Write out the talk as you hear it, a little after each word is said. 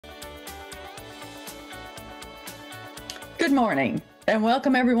Good morning and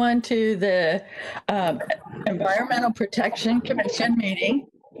welcome everyone to the Environmental Protection Commission meeting.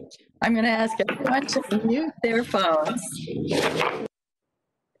 I'm going to ask everyone to mute their phones.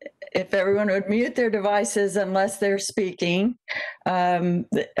 If everyone would mute their devices unless they're speaking,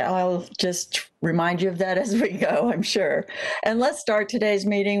 I'll just remind you of that as we go, I'm sure. And let's start today's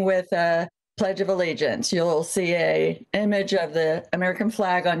meeting with a Pledge of Allegiance. You'll see an image of the American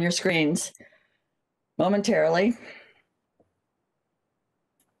flag on your screens momentarily.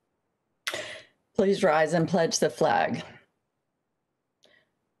 Please rise and pledge the flag.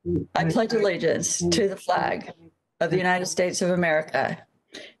 I pledge allegiance to the flag of the United States of America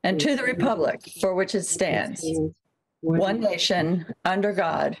and to the republic for which it stands, one nation, under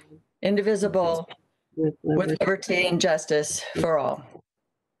God, indivisible, with liberty and justice for all.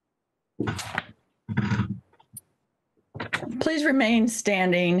 Please remain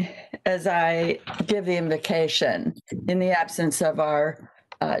standing as I give the invocation in the absence of our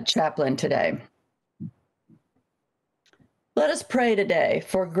chaplain today. Let us pray today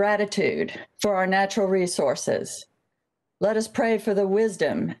for gratitude for our natural resources. Let us pray for the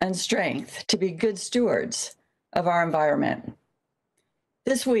wisdom and strength to be good stewards of our environment.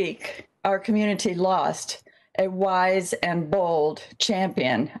 This week, our community lost a wise and bold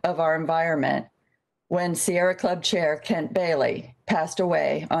champion of our environment when Sierra Club Chair Kent Bailey passed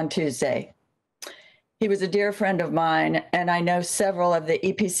away on Tuesday. He was a dear friend of mine, and I know several of the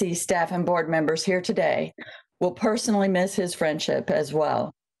EPC staff and board members here today will personally miss his friendship as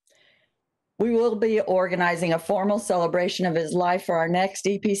well. We will be organizing a formal celebration of his life for our next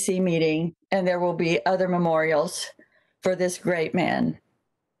EPC meeting, and there will be other memorials for this great man.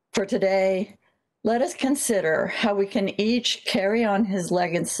 For today, let us consider how we can each carry on his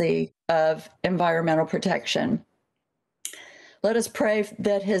legacy of environmental protection. Let us pray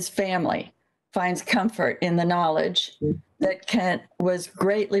that his family finds comfort in the knowledge that Kent was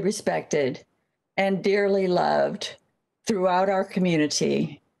greatly respected and dearly loved throughout our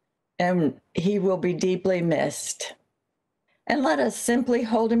community, and he will be deeply missed. And let us simply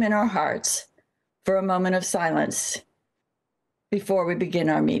hold him in our hearts for a moment of silence before we begin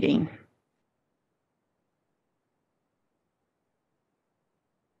our meeting.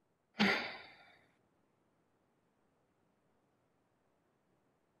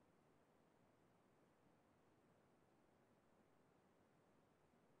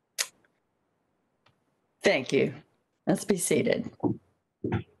 Thank you. Let's be seated.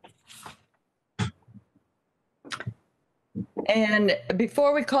 And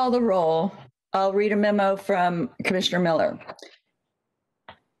before we call the roll, I'll read a memo from Commissioner Miller.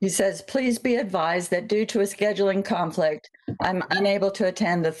 He says, please be advised that due to a scheduling conflict, I'm unable to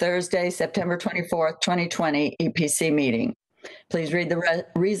attend the Thursday, September 24th, 2020 EPC meeting. Please read the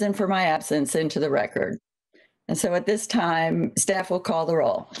reason for my absence into the record. And so at this time, staff will call the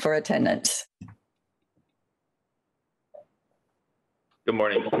roll for attendance. Good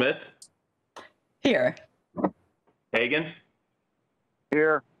morning. Smith? Here. Hagan?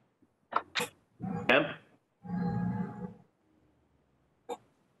 Here. Kemp?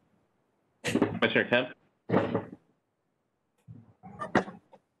 Commissioner Kemp?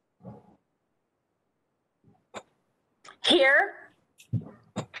 Here.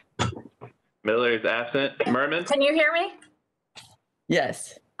 Miller is absent. Merman? Can you hear me?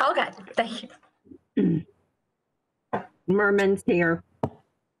 Yes. Okay, thank you. Merman's here.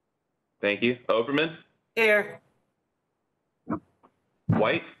 Thank you. Overman? Here.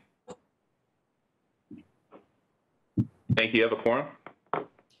 White? Thank you. You have a quorum?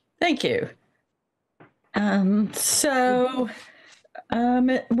 Thank you.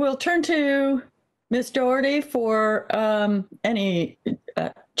 We'll turn to Ms. Doherty for any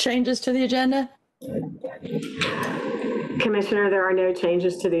changes to the agenda. Commissioner, there are no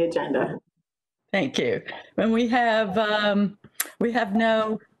changes to the agenda. Thank you. And we have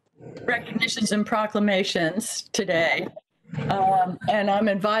no recognitions and proclamations today. And I'm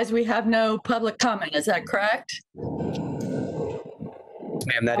advised we have no public comment. Is that correct? Ma'am,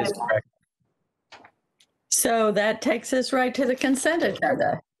 that is correct. So that takes us right to the consent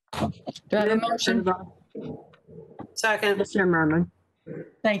agenda. Do I have a motion? Second. Commissioner Merman.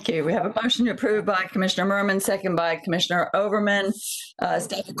 Thank you. We have a motion to approve by Commissioner Merman, second by Commissioner Overman.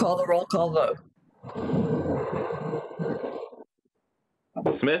 Staff will call the roll call vote.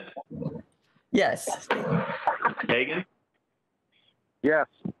 Smith? Yes. Hagan? Yes.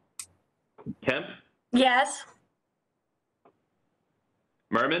 Kemp? Yes.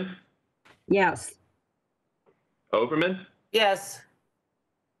 Merman? Yes. Overman? Yes.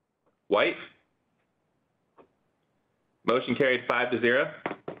 White? Motion carried 5-0.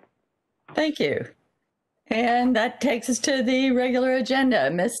 Thank you. And that takes us to the regular agenda.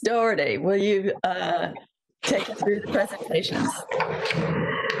 Ms. Doherty, will you take us through the presentations?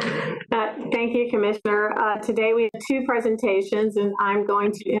 Thank you, Commissioner. Today we have two presentations, and I'm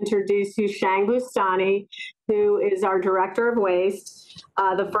going to introduce Hushang Bustani, who is our Director of Waste.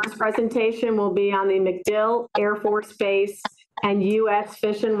 The first presentation will be on the MacDill Air Force Base and U.S.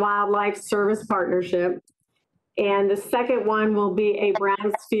 Fish and Wildlife Service Partnership. And the second one will be a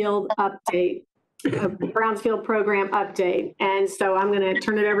Brownfield update, a Brownfield program update. And so I'm going to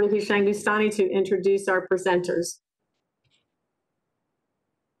turn it over to Hushang Bustani to introduce our presenters.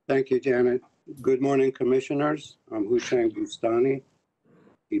 Thank you, Janet. Good morning, Commissioners. I'm Hushang Bustani,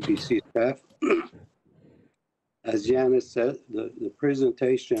 EPC staff. As Janet said, the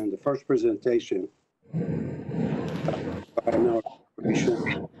first presentation, environmental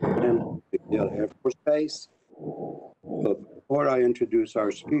operation and MacDill Air Force Base. But before I introduce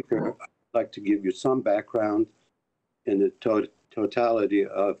our speaker, I'd like to give you some background in the totality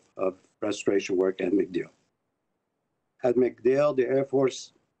of restoration work at MacDill. At MacDill, the Air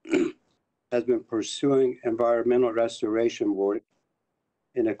Force has been pursuing environmental restoration work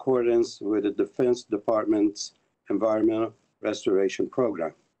in accordance with the Defense Department's Environmental Restoration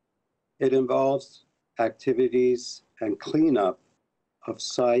Program. It involves activities and cleanup of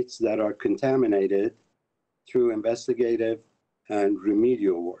sites that are contaminated through investigative and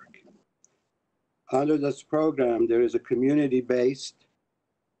remedial work. Under this program, there is a community-based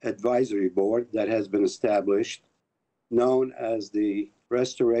advisory board that has been established, known as the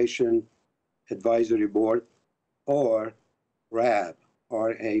Restoration Advisory Board, or RAB,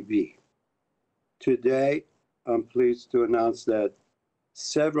 R-A-B. Today, I'm pleased to announce that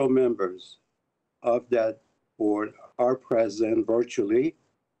several members of that board are present virtually,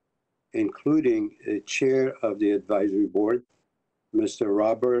 including the chair of the advisory board, Mr.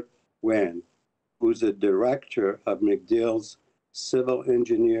 Robert Wen, who's the director of MacDill's Civil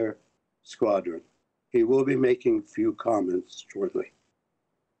Engineer Squadron. He will be making a few comments shortly.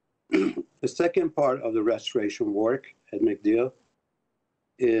 The second part of the restoration work at MacDill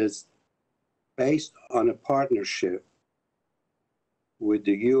is based on a partnership with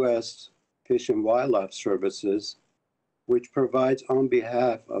the U.S. Fish and Wildlife Services, which provides on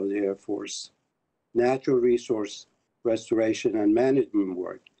behalf of the Air Force natural resource restoration and management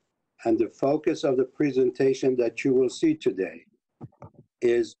work. And the focus of the presentation that you will see today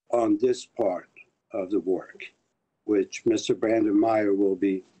is on this part of the work, which Mr. Brandon Meyer will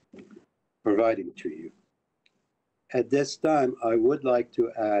be providing to you. At this time, I would like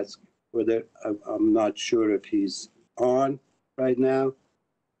to ask whether, I'm not sure if he's on right now.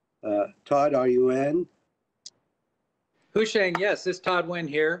 Todd, are you in? Hushang, yes, this is Todd Wynn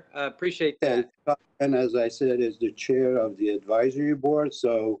here. Appreciate that. And as I said, is the chair of the advisory board,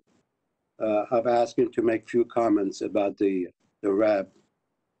 so I've asked him to make a few comments about the RAB.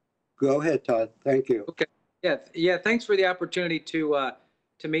 Go ahead, Todd. Thank you. Okay. Yeah. Thanks for the opportunity to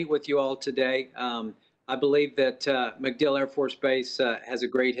meet with you all today. I believe that MacDill Air Force Base has a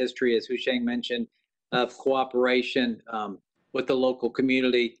great history, as Hushang mentioned, of cooperation with the local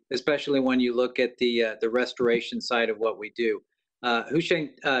community, especially when you look at the restoration side of what we do. Hushang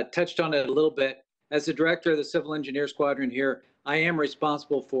touched on it a little bit. As the director of the Civil Engineer Squadron here, I am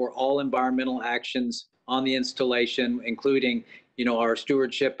responsible for all environmental actions on the installation, including, our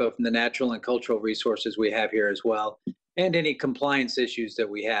stewardship of the natural and cultural resources we have here as well, and any compliance issues that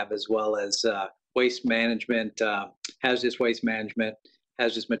we have, as well as waste management, hazardous waste management,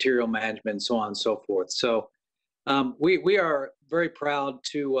 hazardous material management, so on and so forth. So we are very proud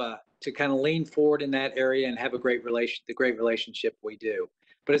to kind of lean forward in that area and have the great relationship we do.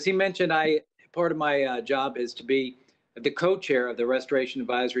 But as he mentioned, part of my job is to be the co-chair of the Restoration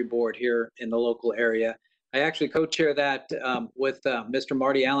Advisory Board here in the local area. I actually co-chair that with Mr.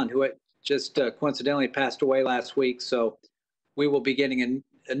 Marty Allen, who just coincidentally passed away last week. So we will be getting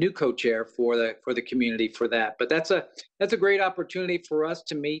a new co-chair for the community for that. But that's a great opportunity for us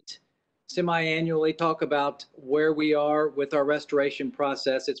to meet semi-annually, talk about where we are with our restoration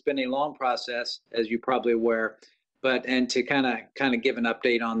process. It's been a long process, as you probably aware, and to kind of give an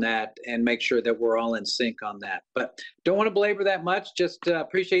update on that and make sure that we're all in sync on that. But don't want to belabor that much. Just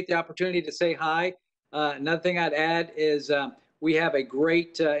appreciate the opportunity to say hi. Another thing I'd add is we have a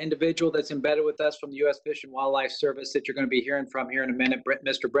great individual that's embedded with us from the U.S. Fish and Wildlife Service that you're going to be hearing from here in a minute,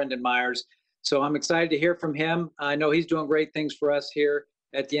 Mr. Brendan Myers. So I'm excited to hear from him. I know he's doing great things for us here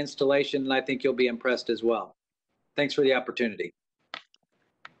at the installation, and I think you'll be impressed as well. Thanks for the opportunity.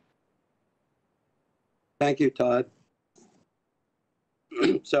 Thank you, Todd.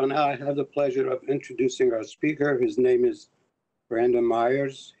 So now I have the pleasure of introducing our speaker. His name is Brandon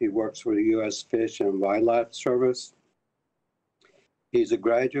Myers. He works for the U.S. Fish and Wildlife Service. He's a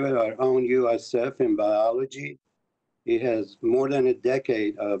graduate of our own USF in biology. He has more than a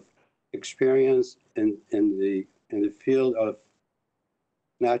decade of experience in the field of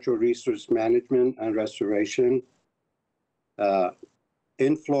natural resource management and restoration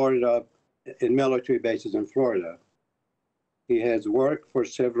in Florida, in military bases in Florida. He has worked for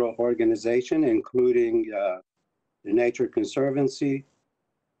several organizations, including the Nature Conservancy,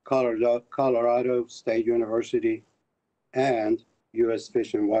 Colorado State University, and U.S.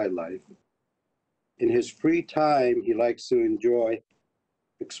 Fish and Wildlife. In his free time, he likes to enjoy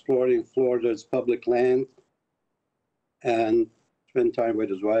exploring Florida's public land and spend time with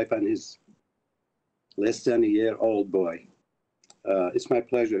his wife and his less than a year old boy. It's my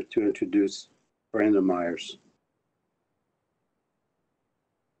pleasure to introduce Brandon Myers.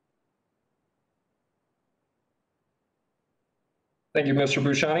 Thank you, Mr.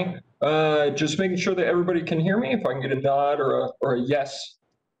 Bouchani. Just making sure that everybody can hear me, if I can get a nod or a yes.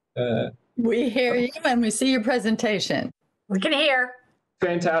 We hear you and we see your presentation. We can hear.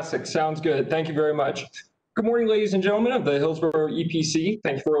 Fantastic. Sounds good. Thank you very much. Good morning, ladies and gentlemen of the Hillsborough EPC.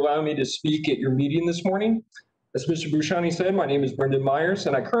 Thank you for allowing me to speak at your meeting this morning. As Mr. Bouchani said, my name is Brendan Myers,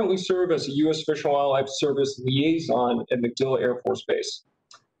 and I currently serve as a U.S. Fish and Wildlife Service Liaison at MacDill Air Force Base.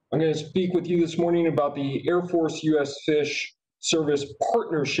 I'm going to speak with you this morning about the Air Force U.S. Fish Service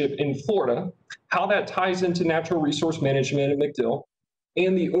partnership in Florida, how that ties into natural resource management at MacDill,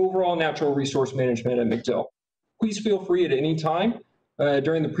 and the overall natural resource management at MacDill. Please feel free at any time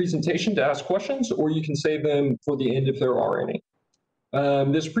during the presentation to ask questions, or you can save them for the end if there are any.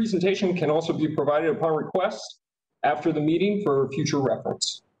 This presentation can also be provided upon request after the meeting for future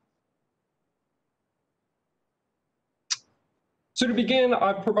reference. So to begin,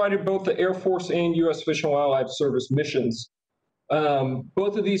 I've provided both the Air Force and U.S. Fish and Wildlife Service missions.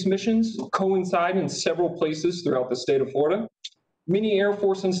 Both of these missions coincide in several places throughout the state of Florida. Many Air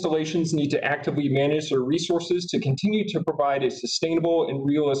Force installations need to actively manage their resources to continue to provide a sustainable and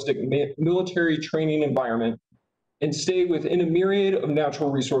realistic military training environment and stay within a myriad of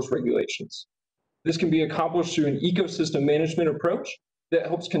natural resource regulations. This can be accomplished through an ecosystem management approach that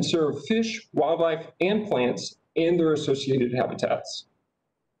helps conserve fish, wildlife, and plants and their associated habitats.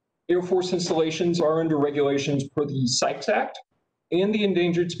 Air Force installations are under regulations per the CITES Act and the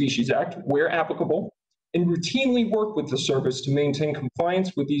Endangered Species Act, where applicable, and routinely work with the service to maintain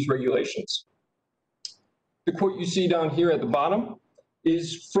compliance with these regulations. The quote you see down here at the bottom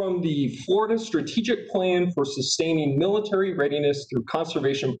is from the Florida Strategic Plan for Sustaining Military Readiness Through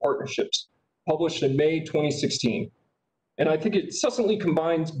Conservation Partnerships, published in May 2016. And I think it succinctly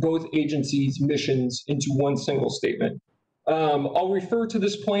combines both agencies' missions into one single statement. I'll refer to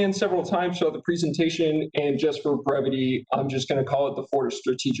this plan several times throughout the presentation, and just for brevity, I'm just going to call it the Florida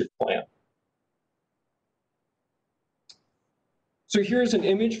Strategic Plan. So here's an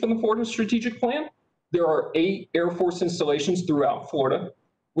image from the Florida Strategic Plan. There are 8 Air Force installations throughout Florida,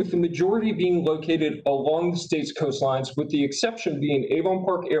 with the majority being located along the state's coastlines, with the exception being Avon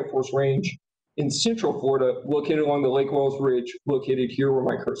Park Air Force Range in Central Florida, located along the Lake Wales Ridge, located here where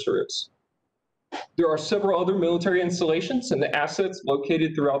my cursor is. There are several other military installations and the assets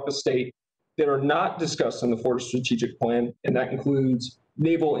located throughout the state that are not discussed in the Florida Strategic Plan, and that includes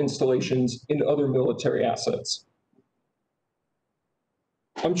naval installations and other military assets.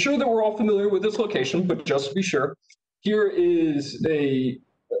 I'm sure that we're all familiar with this location, but just to be sure, here is the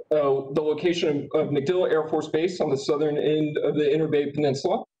location of MacDill Air Force Base on the southern end of the Inner Bay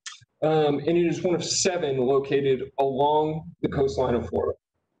Peninsula, and it is one of 7 located along the coastline of Florida.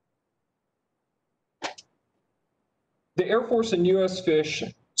 The Air Force and U.S. Fish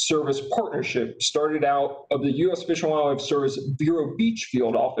Service partnership started out of the U.S. Fish and Wildlife Service Vero Beach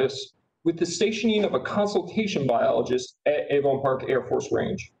Field Office with the stationing of a consultation biologist at Avon Park Air Force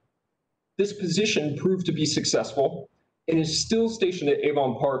Range. This position proved to be successful and is still stationed at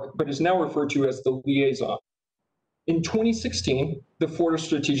Avon Park, but is now referred to as the liaison. In 2016, the Florida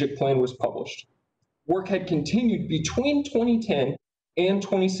Strategic Plan was published. Work had continued between 2010 and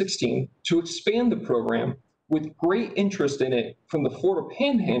 2016 to expand the program, with great interest in it from the Florida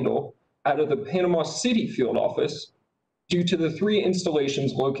Panhandle out of the Panama City Field Office, due to the 3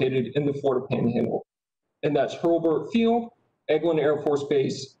 installations located in the Florida Panhandle, and that's Hurlburt Field, Eglin Air Force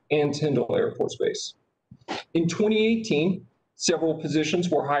Base, and Tyndall Air Force Base. In 2018, several positions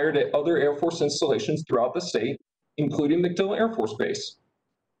were hired at other Air Force installations throughout the state, including MacDill Air Force Base.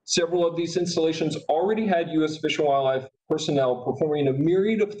 Several of these installations already had U.S. Fish and Wildlife personnel performing a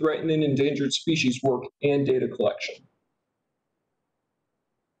myriad of threatened and endangered species work and data collection.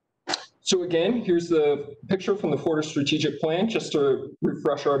 So again, here's the picture from the Florida Strategic Plan, just to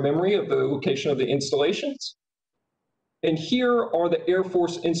refresh our memory of the location of the installations. And here are the Air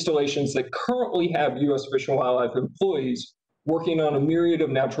Force installations that currently have U.S. Fish and Wildlife employees working on a myriad of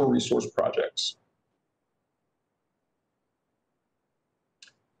natural resource projects.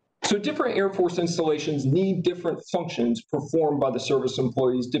 So different Air Force installations need different functions performed by the service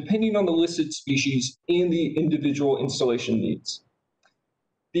employees depending on the listed species and the individual installation needs.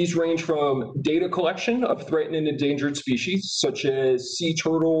 These range from data collection of threatened and endangered species, such as sea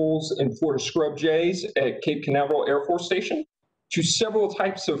turtles and Florida scrub jays at Cape Canaveral Air Force Station, to several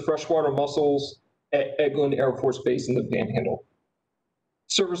types of freshwater mussels at Eglin Air Force Base in the Panhandle.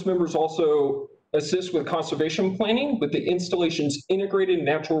 Service members also assist with conservation planning with the installation's Integrated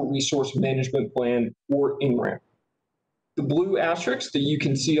Natural Resource Management Plan, or INRAM. The blue asterisks that you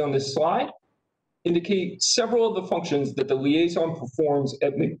can see on this slide indicate several of the functions that the liaison performs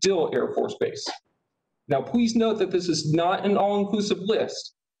at MacDill Air Force Base. Now, please note that this is not an all-inclusive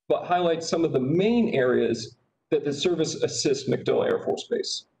list, but highlights some of the main areas that the service assists MacDill Air Force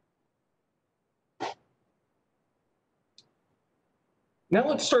Base. Now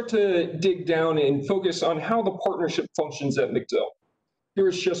let's start to dig down and focus on how the partnership functions at MacDill. Here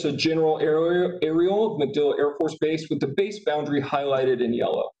is just a general aerial of MacDill Air Force Base with the base boundary highlighted in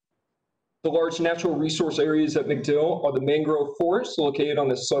yellow. The large natural resource areas at MacDill are the mangrove forest located on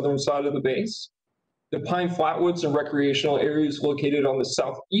the southern side of the base, the pine flatwoods and recreational areas located on the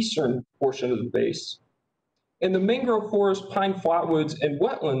southeastern portion of the base, and the mangrove forest, pine flatwoods, and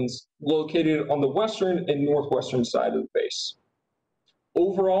wetlands located on the western and northwestern side of the base.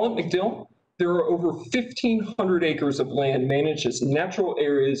 Overall at MacDill, there are over 1,500 acres of land managed as natural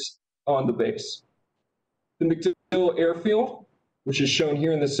areas on the base. The MacDill Airfield, which is shown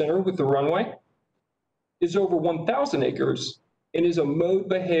here in the center with the runway, is over 1,000 acres and is a mowed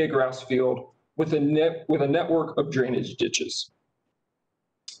bahia grass field with a network of drainage ditches.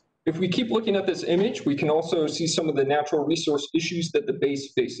 If we keep looking at this image, we can also see some of the natural resource issues that the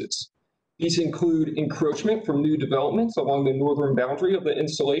base faces. These include encroachment from new developments along the northern boundary of the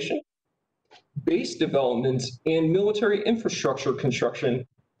installation, base developments, and military infrastructure construction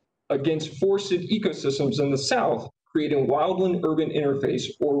against forested ecosystems in the south, creating wildland-urban interface,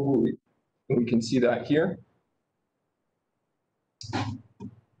 or WUI. And we can see that here.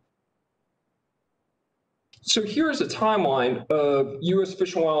 So here's a timeline of U.S.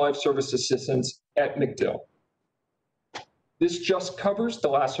 Fish and Wildlife Service assistance at MacDill. This just covers the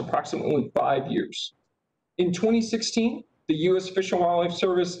last approximately 5 years. In 2016, the U.S. Fish and Wildlife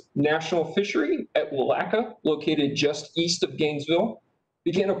Service National Fishery at Willaca, located just east of Gainesville,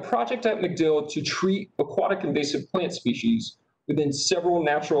 began a project at MacDill to treat aquatic invasive plant species within several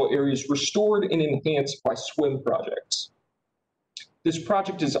natural areas restored and enhanced by SWIM projects. This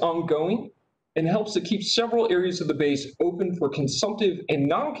project is ongoing and helps to keep several areas of the base open for consumptive and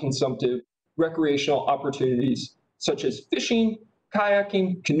non-consumptive recreational opportunities, such as fishing,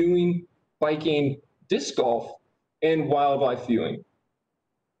 kayaking, canoeing, biking, disc golf, and wildlife viewing.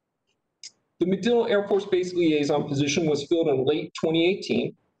 The MacDill Air Force Base liaison position was filled in late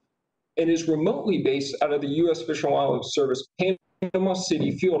 2018 and is remotely based out of the U.S. Fish and Wildlife Service Panama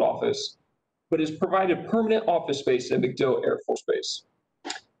City field office, but has provided permanent office space at MacDill Air Force Base.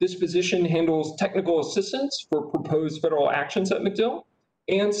 This position handles technical assistance for proposed federal actions at MacDill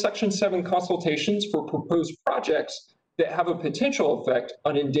and Section 7 consultations for proposed projects that have a potential effect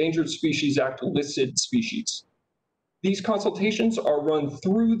on Endangered Species Act listed species. These consultations are run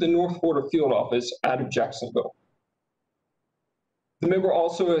through the North Florida field office out of Jacksonville. The member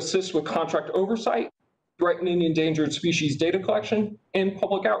also assists with contract oversight, threatening endangered species data collection, and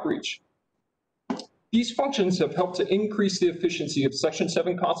public outreach. These functions have helped to increase the efficiency of Section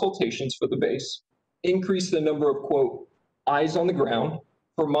 7 consultations for the base, increase the number of, quote, eyes on the ground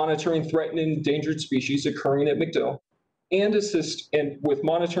for monitoring threatened and endangered species occurring at MacDill, and assist with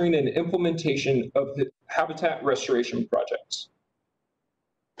monitoring and implementation of the habitat restoration projects.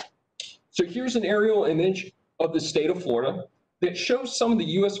 So here's an aerial image of the state of Florida that shows some of the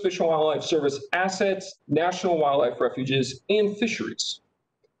U.S. Fish and Wildlife Service assets, national wildlife refuges, and fisheries.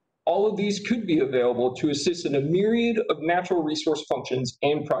 All of these could be available to assist in a myriad of natural resource functions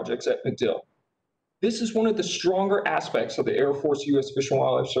and projects at MacDill. This is one of the stronger aspects of the Air Force U.S. Fish and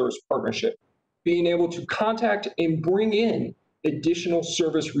Wildlife Service partnership, being able to contact and bring in additional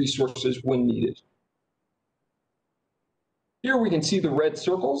service resources when needed. Here we can see the red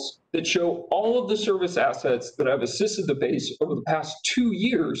circles that show all of the service assets that have assisted the base over the past 2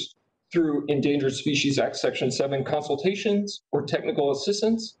 years through Endangered Species Act Section 7 consultations or technical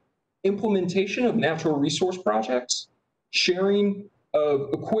assistance, implementation of natural resource projects, sharing of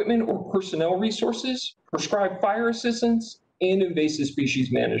equipment or personnel resources, prescribed fire assistance, and invasive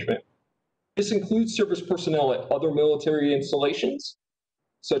species management. This includes service personnel at other military installations,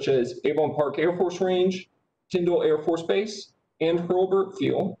 such as Avon Park Air Force Range, Tyndall Air Force Base, and Hurlburt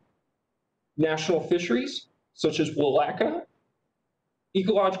Field, national fisheries, such as Willaca,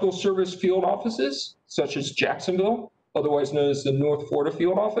 ecological service field offices, such as Jacksonville, otherwise known as the North Florida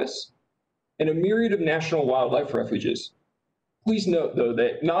Field Office, and a myriad of national wildlife refuges. Please note, though,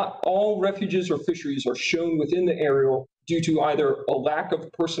 that not all refuges or fisheries are shown within the aerial due to either a lack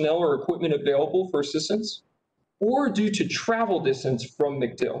of personnel or equipment available for assistance, or due to travel distance from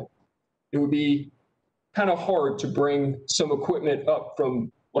MacDill. It would be kind of hard to bring some equipment up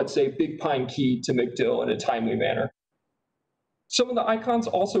from, let's say, Big Pine Key to MacDill in a timely manner. Some of the icons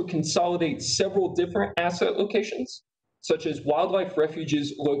also consolidate several different asset locations, such as wildlife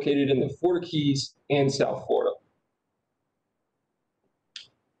refuges located in the Florida Keys and South Florida.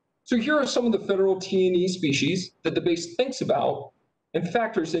 So here are some of the federal T&E species that the base thinks about and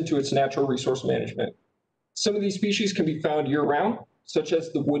factors into its natural resource management. Some of these species can be found year-round, such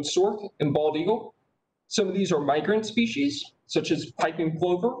as the wood stork and bald eagle. Some of these are migrant species, such as piping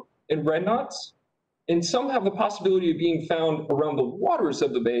plover and red knots. And some have the possibility of being found around the waters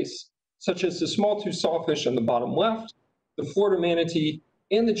of the base, such as the small-tooth sawfish in the bottom left, the Florida manatee,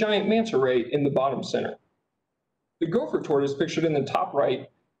 and the giant manta ray in the bottom center. The gopher tortoise, pictured in the top right,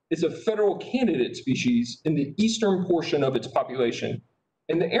 is a federal candidate species in the eastern portion of its population,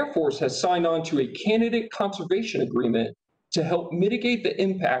 and the Air Force has signed on to a candidate conservation agreement to help mitigate the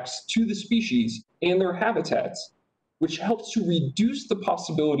impacts to the species and their habitats, which helps to reduce the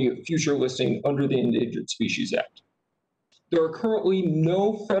possibility of future listing under the Endangered Species Act. There are currently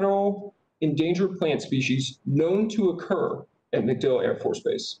no federal endangered plant species known to occur at MacDill Air Force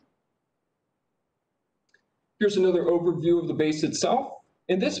Base. Here's another overview of the base itself.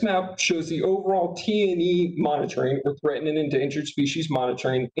 And this map shows the overall T&E monitoring, or threatened and endangered species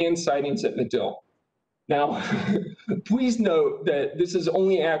monitoring, and sightings at MacDill. Now, please note that this is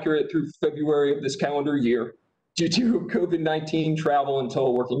only accurate through February of this calendar year due to COVID-19 travel and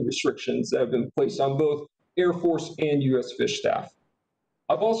teleworking restrictions that have been placed on both Air Force and U.S. Fish staff.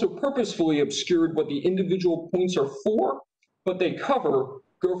 I've also purposefully obscured what the individual points are for, but they cover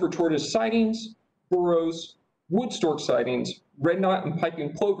gopher tortoise sightings, burrows, wood stork sightings, red knot and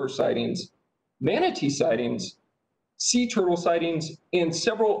piping plover sightings, manatee sightings, sea turtle sightings, and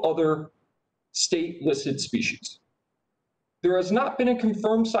several other state-listed species. There has not been a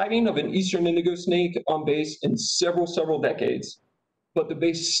confirmed sighting of an eastern indigo snake on base in several decades, but the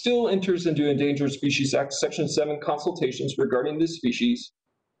base still enters into Endangered Species Act Section 7 consultations regarding this species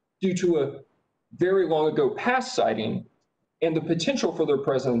due to a very long ago past sighting and the potential for their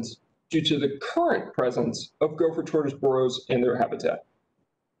presence due to the current presence of gopher tortoise burrows in their habitat.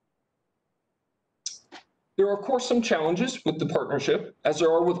 There are, of course, some challenges with the partnership, as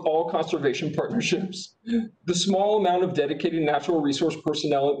there are with all conservation partnerships. The small amount of dedicated natural resource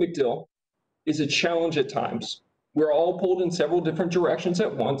personnel at MacDill is a challenge at times. We're all pulled in several different directions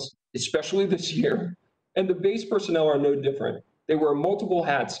at once, especially this year, and the base personnel are no different. They wear multiple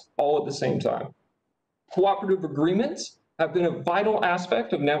hats all at the same time. Cooperative agreements have been a vital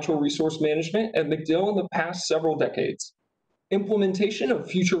aspect of natural resource management at MacDill in the past several decades. Implementation of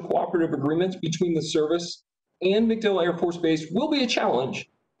future cooperative agreements between the service and MacDill Air Force Base will be a challenge,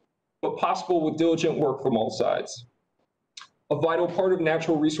 but possible with diligent work from all sides. A vital part of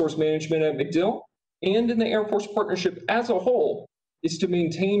natural resource management at MacDill and in the Air Force partnership as a whole is to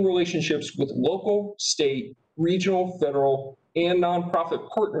maintain relationships with local, state, regional, federal, and nonprofit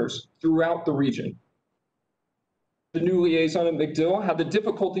partners throughout the region. The new liaison at MacDill had the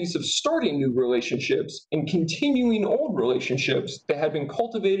difficulties of starting new relationships and continuing old relationships that had been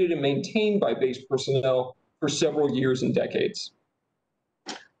cultivated and maintained by base personnel for several years and decades.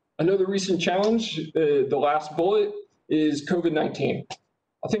 Another recent challenge, the last bullet, is COVID-19.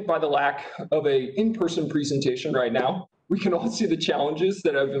 I think by the lack of an in-person presentation right now, we can all see the challenges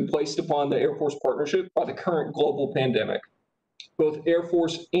that have been placed upon the Air Force partnership by the current global pandemic. Both Air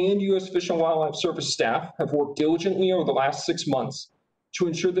Force and U.S. Fish and Wildlife Service staff have worked diligently over the last 6 months to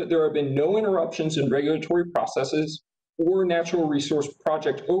ensure that there have been no interruptions in regulatory processes or natural resource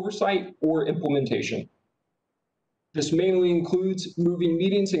project oversight or implementation. This mainly includes moving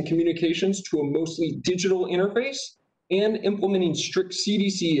meetings and communications to a mostly digital interface and implementing strict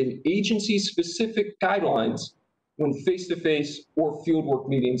CDC and agency-specific guidelines when face-to-face or fieldwork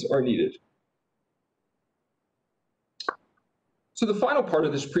meetings are needed. So the final part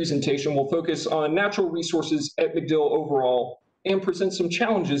of this presentation will focus on natural resources at MacDill overall and present some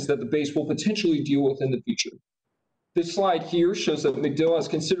challenges that the base will potentially deal with in the future. This slide here shows that MacDill has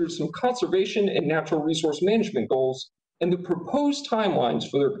considered some conservation and natural resource management goals and the proposed timelines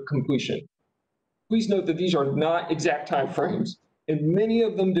for their completion. Please note that these are not exact timeframes, and many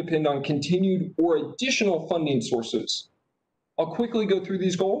of them depend on continued or additional funding sources. I'll quickly go through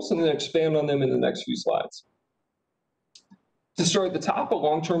these goals and then expand on them in the next few slides. To start at the top, a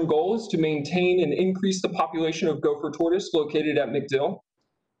long-term goal is to maintain and increase the population of gopher tortoise located at MacDill.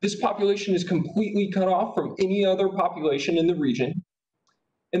 This population is completely cut off from any other population in the region.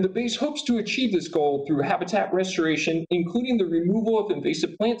 And the base hopes to achieve this goal through habitat restoration, including the removal of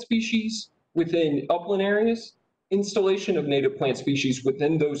invasive plant species within upland areas, installation of native plant species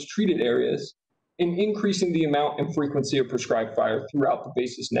within those treated areas, and increasing the amount and frequency of prescribed fire throughout the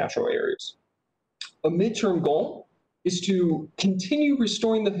base's natural areas. A midterm goal is to continue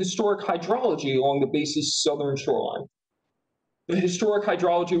restoring the historic hydrology along the base's southern shoreline. The historic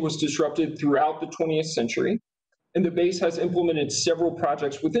hydrology was disrupted throughout the 20th century, and the base has implemented several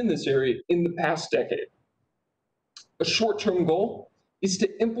projects within this area in the past decade. A short-term goal is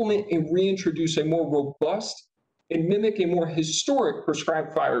to implement and reintroduce a more robust and mimic a more historic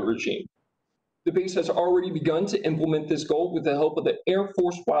prescribed fire regime. The base has already begun to implement this goal with the help of the Air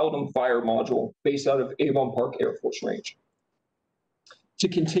Force Wildland Fire Module based out of Avon Park Air Force Range. To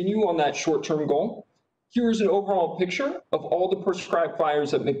continue on that short-term goal, here is an overall picture of all the prescribed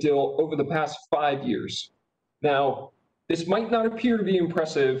fires at MacDill over the past 5 years. Now, this might not appear to be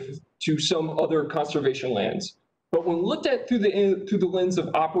impressive to some other conservation lands, but when looked at through the lens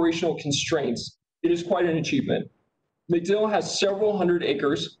of operational constraints, it is quite an achievement. MacDill has several hundred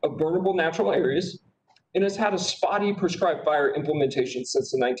acres of burnable natural areas and has had a spotty prescribed fire implementation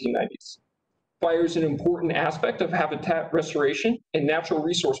since the 1990s. Fire is an important aspect of habitat restoration and natural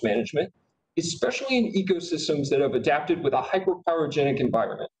resource management, especially in ecosystems that have adapted with a hyperpyrogenic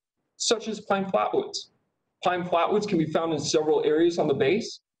environment, such as pine flatwoods. Pine flatwoods can be found in several areas on the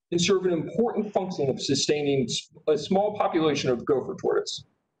base and serve an important function of sustaining a small population of gopher tortoise.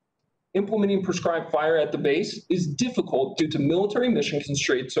 Implementing prescribed fire at the base is difficult due to military mission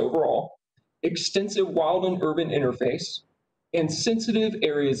constraints overall, extensive wild and urban interface, and sensitive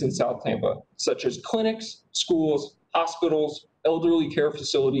areas in South Tampa, such as clinics, schools, hospitals, elderly care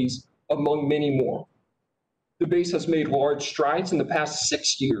facilities, among many more. The base has made large strides in the past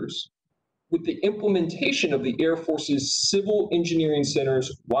 6 years with the implementation of the Air Force's Civil Engineering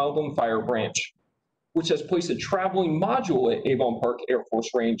Center's Wildland Fire Branch, which has placed a traveling module at Avon Park Air Force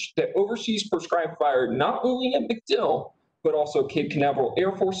Range that oversees prescribed fire not only at MacDill, but also Cape Canaveral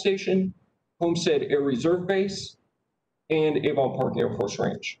Air Force Station, Homestead Air Reserve Base, and Avon Park Air Force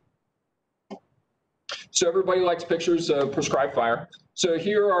Range. So everybody likes pictures of prescribed fire. So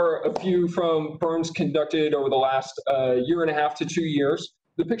here are a few from burns conducted over the last 1.5 to 2 years.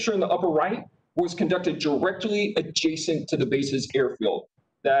 The picture in the upper right was conducted directly adjacent to the base's airfield.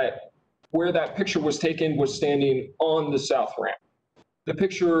 Where that picture was taken was standing on the south ramp. The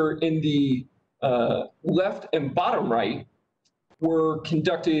picture in the left and bottom right were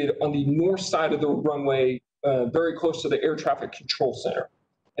conducted on the north side of the runway, very close to the air traffic control center.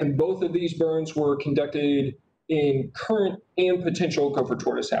 And both of these burns were conducted in current and potential gopher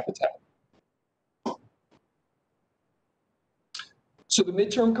tortoise habitat. So the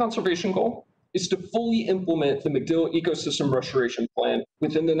midterm conservation goal is to fully implement the MacDill Ecosystem Restoration Plan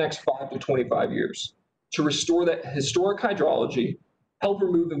within the next 5 to 25 years to restore that historic hydrology, help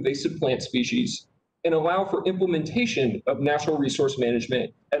remove invasive plant species, and allow for implementation of natural resource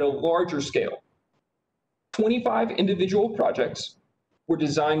management at a larger scale. 25 individual projects were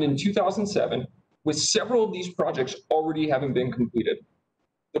designed in 2007, with several of these projects already having been completed.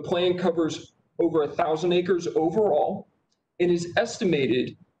 The plan covers over 1,000 acres overall and is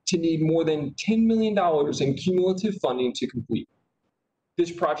estimated to need more than $10 million in cumulative funding to complete.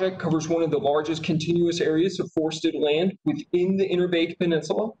 This project covers one of the largest continuous areas of forested land within the Inner Bay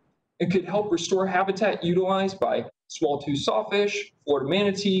Peninsula and could help restore habitat utilized by small-tooth sawfish, Florida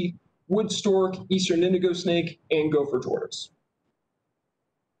manatee, wood stork, eastern indigo snake, and gopher tortoise.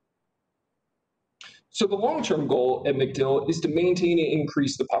 So the long-term goal at MacDill is to maintain and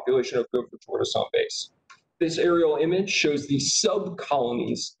increase the population of gopher tortoise on base. This aerial image shows the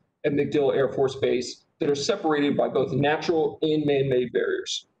sub-colonies at MacDill Air Force Base that are separated by both natural and man-made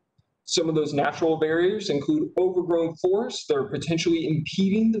barriers. Some of those natural barriers include overgrown forests that are potentially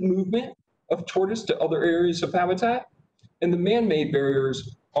impeding the movement of tortoise to other areas of habitat, and the man-made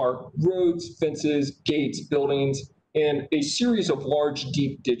barriers are roads, fences, gates, buildings, and a series of large,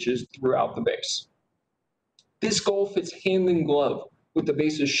 deep ditches throughout the base. This goal fits hand in glove with the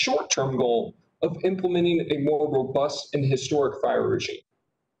base's short-term goal of implementing a more robust and historic fire regime.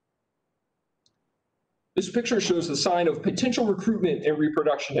 This picture shows the sign of potential recruitment and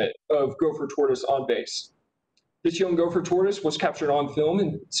reproduction of gopher tortoise on base. This young gopher tortoise was captured on film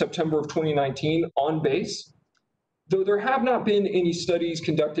in September of 2019 on base, though there have not been any studies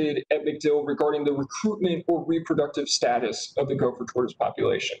conducted at MacDill regarding the recruitment or reproductive status of the gopher tortoise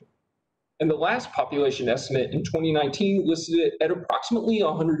population. And the last population estimate in 2019 listed it at approximately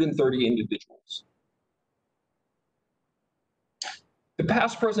 130 individuals. The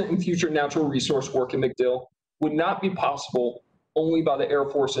past, present, and future natural resource work in MacDill would not be possible only by the Air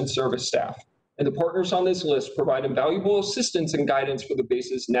Force and service staff. And the partners on this list provide invaluable assistance and guidance for the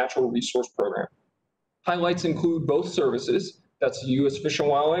base's natural resource program. Highlights include both services, that's the U.S. Fish and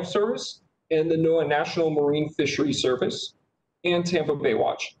Wildlife Service and the NOAA National Marine Fisheries Service, and Tampa Bay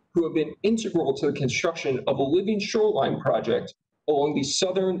Watch, who have been integral to the construction of a living shoreline project along the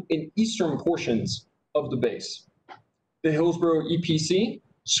southern and eastern portions of the base. The Hillsborough EPC,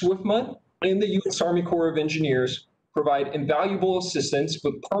 SwiftMud, and the U.S. Army Corps of Engineers provide invaluable assistance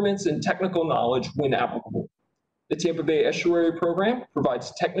with permits and technical knowledge when applicable. The Tampa Bay Estuary Program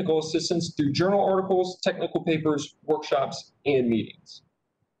provides technical assistance through journal articles, technical papers, workshops, and meetings.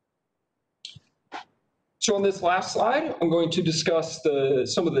 So on this last slide, I'm going to discuss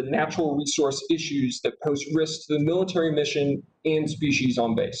some of the natural resource issues that pose risk to the military mission and species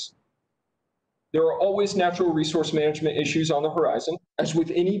on base. There are always natural resource management issues on the horizon, as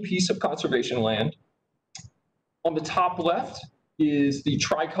with any piece of conservation land. On the top left is the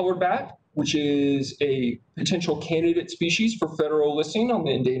tricolored bat, which is a potential candidate species for federal listing on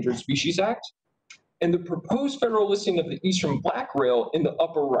the Endangered Species Act, and the proposed federal listing of the eastern black rail in the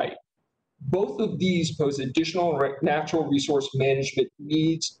upper right. Both of these pose additional natural resource management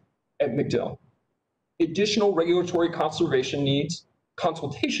needs at MacDill. Additional regulatory consultation needs,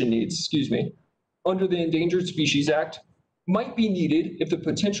 under the Endangered Species Act might be needed if the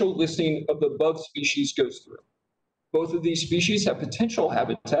potential listing of the above species goes through. Both of these species have potential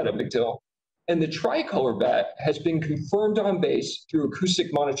habitat at MacDill, and the tricolor bat has been confirmed on base through acoustic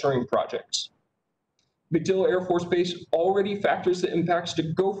monitoring projects. MacDill Air Force Base already factors the impacts to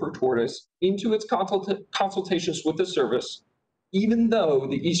gopher tortoise into its consultations with the service, even though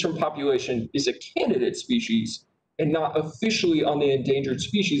the eastern population is a candidate species and not officially on the endangered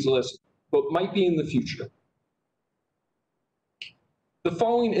species list, but might be in the future. The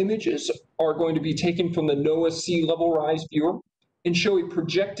following images are going to be taken from the NOAA Sea Level Rise Viewer and show a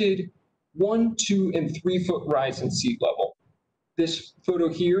projected 1, 2, and 3 foot rise in sea level. This photo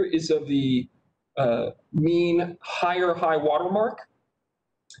here is of the mean higher high water mark,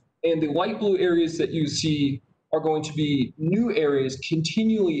 and the light blue areas that you see are going to be new areas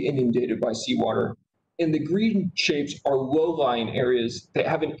continually inundated by seawater, and the green shapes are low-lying areas that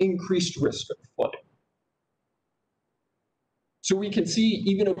have an increased risk of flooding. So we can see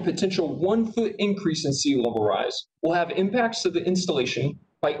even a potential 1 foot increase in sea level rise will have impacts to the installation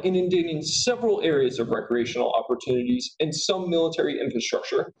by inundating several areas of recreational opportunities and some military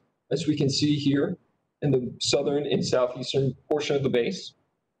infrastructure, as we can see here in the southern and southeastern portion of the base.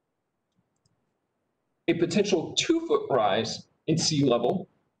 A potential 2 foot rise in sea level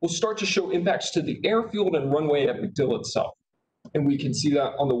will start to show impacts to the airfield and runway at MacDill itself. And we can see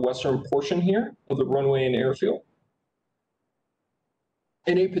that on the western portion here of the runway and airfield.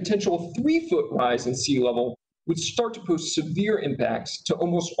 And a potential 3 foot rise in sea level would start to pose severe impacts to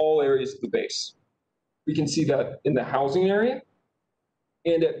almost all areas of the base. We can see that in the housing area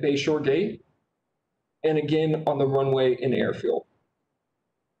and at Bayshore Gate, and again on the runway and airfield.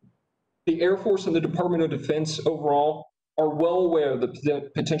 The Air Force and the Department of Defense overall are well aware of the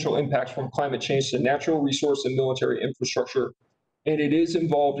potential impacts from climate change to natural resource and military infrastructure, and it is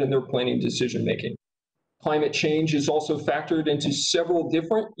involved in their planning decision-making. Climate change is also factored into several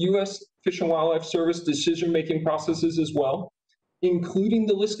different U.S. Fish and Wildlife Service decision-making processes as well, including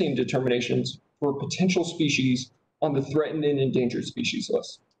the listing determinations for potential species on the threatened and endangered species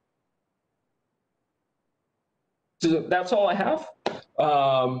list. So that's all I have.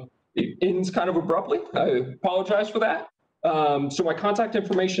 It ends kind of abruptly. I apologize for that. So my contact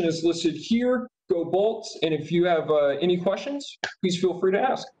information is listed here. Go Bolts. And if you have any questions, please feel free to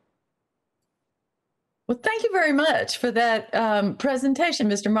ask. Well, thank you very much for that presentation,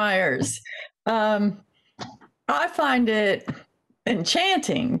 Mr. Myers. I find it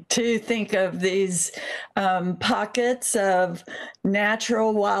enchanting to think of these pockets of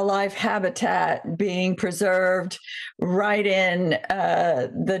natural wildlife habitat being preserved right in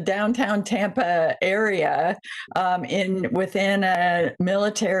the downtown Tampa area within a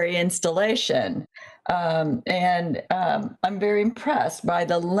military installation. And I'm very impressed by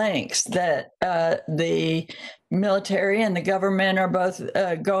the lengths that the military and the government are both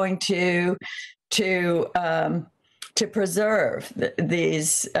going to to preserve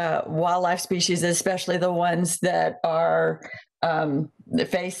these wildlife species, especially the ones that are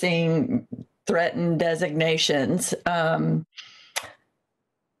facing threatened designations.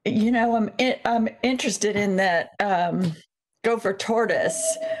 You know, I'm interested in that gopher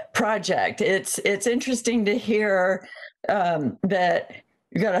tortoise project. It's interesting to hear that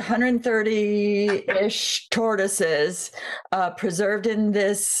you've got 130-ish tortoises preserved in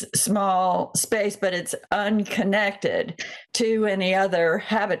this small space, but it's unconnected to any other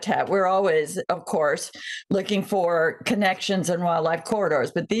habitat. We're always, of course, looking for connections in wildlife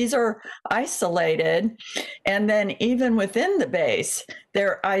corridors, but these are isolated. And then even within the base,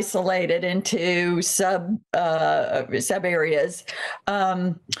 they're isolated into sub areas.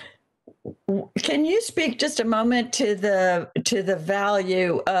 Can you speak just a moment to the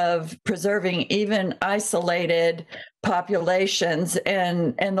value of preserving even isolated populations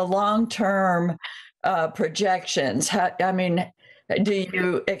and the long-term projections? I mean, do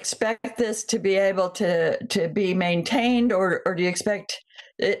you expect this to be able to be maintained, or do you expect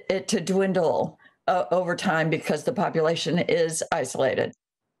it to dwindle over time because the population is isolated?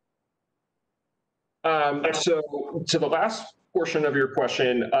 So to the last portion of your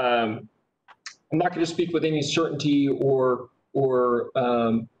question, I'm not going to speak with any certainty or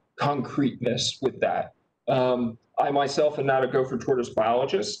concreteness with that. I myself am not a gopher tortoise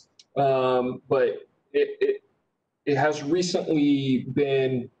biologist, but it has recently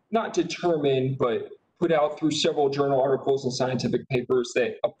been not determined, but put out through several journal articles and scientific papers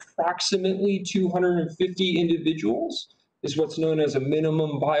that approximately 250 individuals is what's known as a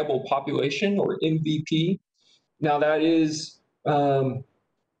minimum viable population, or MVP. Now that is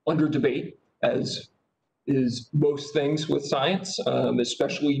under debate, as is most things with science,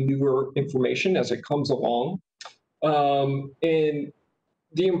 especially newer information as it comes along. And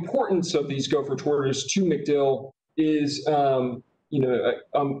the importance of these gopher tortoises to MacDill is, you know,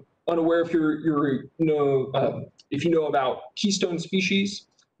 I'm unaware if you know about keystone species,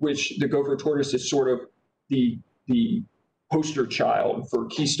 which the gopher tortoise is sort of the poster child for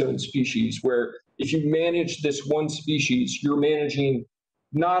keystone species, where if you manage this one species, you're managing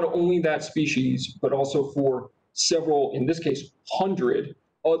not only that species, but also for several, in this case, 100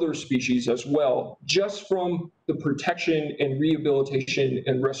 other species as well, just from the protection and rehabilitation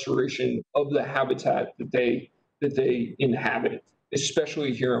and restoration of the habitat that they inhabit,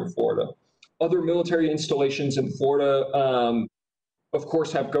 especially here in Florida. Other military installations in Florida, of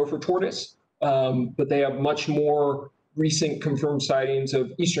course, have gopher tortoise, but they have much more recent confirmed sightings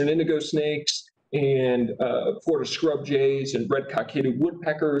of eastern indigo snakes and Florida scrub jays and red-cockaded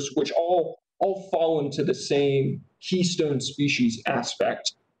woodpeckers, which all fall into the same keystone species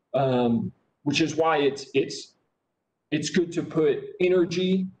aspect, which is why it's good to put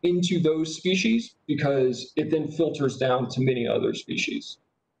energy into those species, because it then filters down to many other species.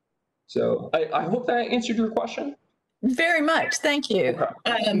 So I hope that answered your question. Very much, thank you.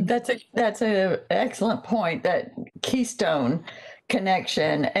 Okay. That's an excellent point, that keystone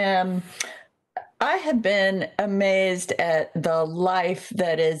connection. I have been amazed at the life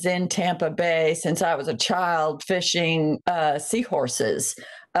that is in Tampa Bay since I was a child, fishing seahorses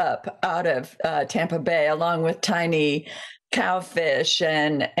up out of Tampa Bay, along with tiny cowfish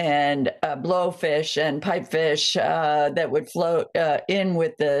and blowfish and pipefish that would float in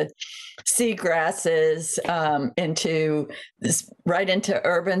with the seagrasses right into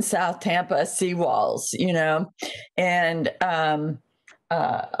urban South Tampa seawalls, you know. And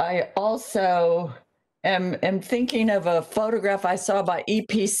I also am thinking of a photograph I saw by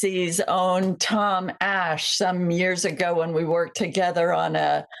EPC's own Tom Ash some years ago when we worked together on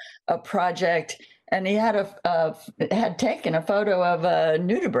a project, and he had taken a photo of a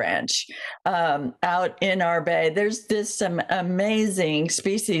nudibranch out in our bay. There's some amazing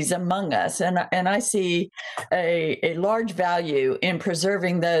species among us, and I see a large value in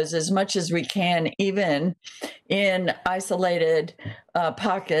preserving those as much as we can, even in isolated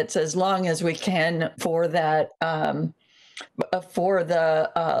pockets, as long as we can, for that for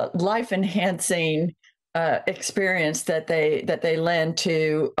the life-enhancing experience that they lend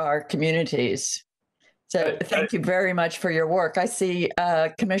to our communities. So thank you very much for your work. I see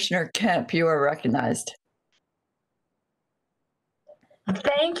Commissioner Kemp, you are recognized.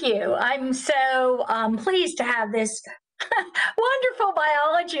 Thank you. I'm so pleased to have this wonderful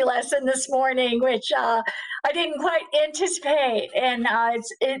biology lesson this morning, which I didn't quite anticipate, and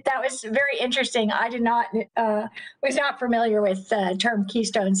that was very interesting. I was not familiar with the term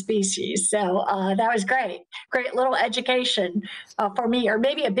keystone species, so that was great little education for me, or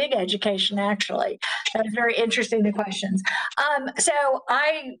maybe a big education actually. That was very interesting, the questions. So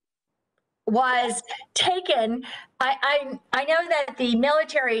I was taken. I know that the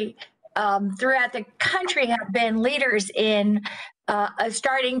military throughout the country have been leaders in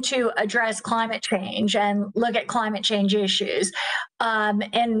starting to address climate change and look at climate change issues,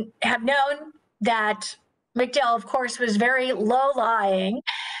 and have known that MacDill, of course, was very low-lying.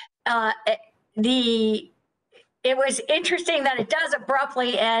 It was interesting that it does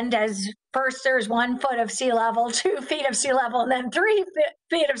abruptly end as first there's 1 foot of sea level, 2 feet of sea level, and then 3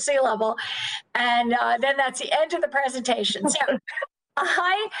 feet of sea level. And then that's the end of the presentation. So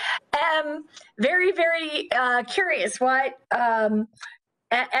I am very, very curious what,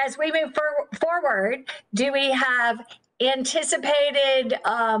 as we move forward, do we have anticipated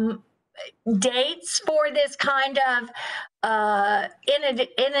dates for this kind of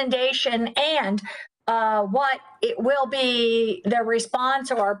inundation, and what it will be the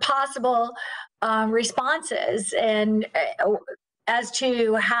response or possible responses, and as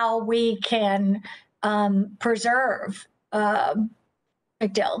to how we can preserve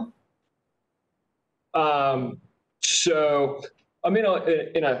MacDill? So I'm in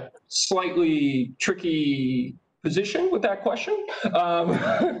a slightly tricky position with that question.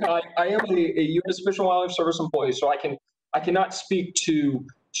 I am a U.S. Fish and Wildlife Service employee, so I cannot speak to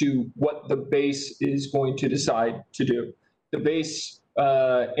what the base is going to decide to do. The base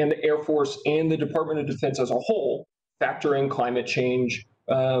and the Air Force and the Department of Defense as a whole factor in climate change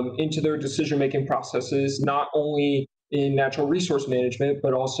into their decision-making processes, not only in natural resource management,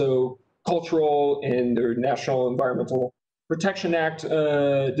 but also cultural and their National Environmental Protection Act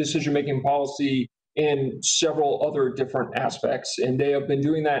decision-making policy, and several other different aspects. And they have been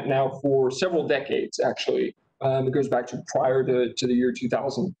doing that now for several decades, actually. It goes back to prior to the year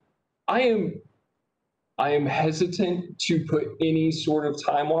 2000. I am hesitant to put any sort of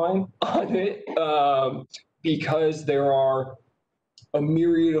timeline on it because there are a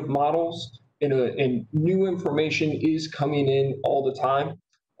myriad of models and new information is coming in all the time.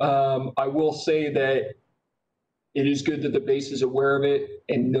 I will say that it is good that the base is aware of it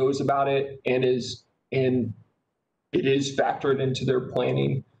and knows about it, and it is factored into their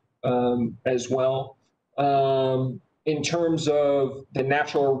planning as well. In terms of the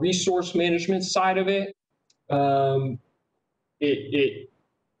natural resource management side of it, it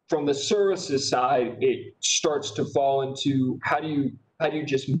from the services side, it starts to fall into how do you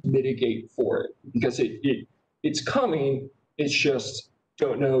just mitigate for it, because it's coming. It's just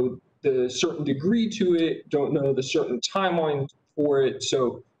don't know the certain degree to it, don't know the certain timeline for it,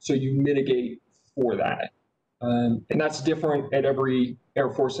 so you mitigate for that. And that's different at every Air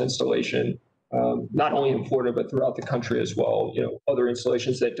Force installation, not only in Florida, but throughout the country as well. You know, other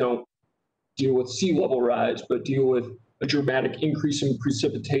installations that don't deal with sea level rise, but deal with a dramatic increase in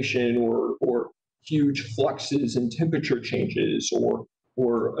precipitation or huge fluxes and temperature changes, or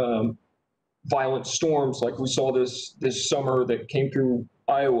violent storms like we saw this summer that came through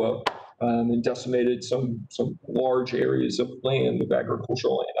Iowa and decimated some large areas of land, of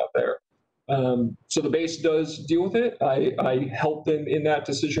agricultural land out there. So the base does deal with it. I help them in that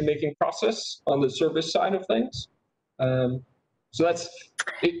decision-making process on the service side of things. So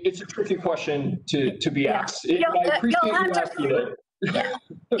it's a tricky question to be asked. I appreciate you asking it. Yeah.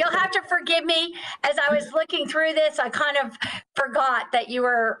 You'll have to forgive me. As I was looking through this, I kind of forgot that you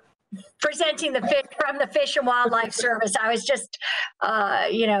were presenting the fish from the Fish and Wildlife Service. I was just,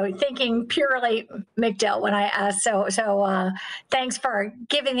 thinking purely MacDill when I asked. So thanks for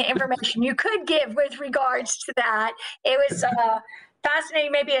giving the information you could give with regards to that. It was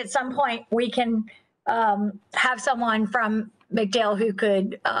fascinating. Maybe at some point we can have someone from MacDill who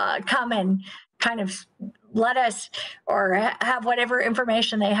could come and kind of let us or have whatever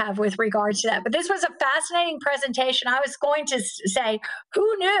information they have with regards to that. But this was a fascinating presentation. I was going to say,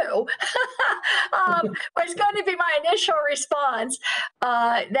 who knew? Was going to be my initial response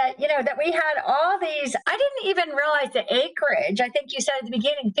that we had all these. I didn't even realize the acreage. I think you said at the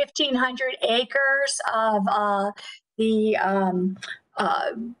beginning 1,500 acres of the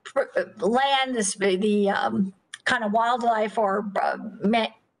land, the kind of wildlife or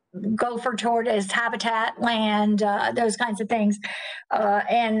gopher tortoise habitat land, those kinds of things,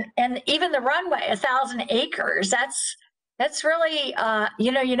 and even the runway, 1,000 acres. That's really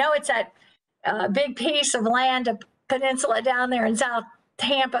it's that big piece of land, a peninsula down there in South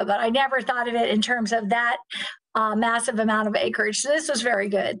Tampa. But I never thought of it in terms of that massive amount of acreage. So this was very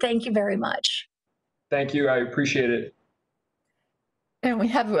good. Thank you very much. Thank you. I appreciate it. And we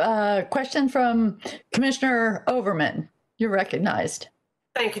have a question from Commissioner Overman. You're recognized.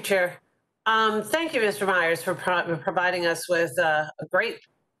 Thank you, Chair. Thank you, Mr. Myers, for providing us with a great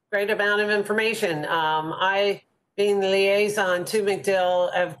amount of information. I being the liaison to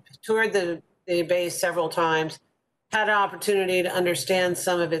MacDill, I've toured the base several times, had an opportunity to understand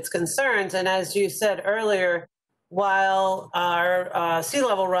some of its concerns. And as you said earlier, while our sea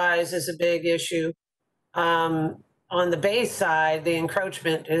level rise is a big issue, on the base side, the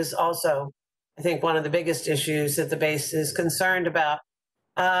encroachment is also, I think, one of the biggest issues that the base is concerned about,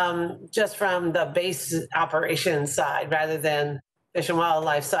 just from the base operations side rather than fish and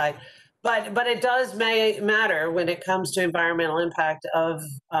wildlife side. But it does matter when it comes to environmental impact of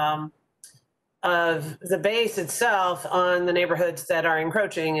the base itself on the neighborhoods that are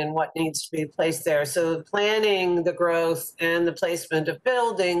encroaching and what needs to be placed there. So planning the growth and the placement of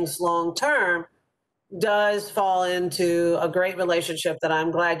buildings long term does fall into a great relationship that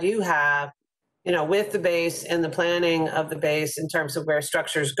I'm glad you have, with the base and the planning of the base in terms of where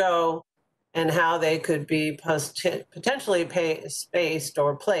structures go and how they could be potentially spaced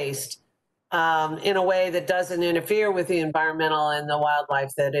or placed in a way that doesn't interfere with the environmental and the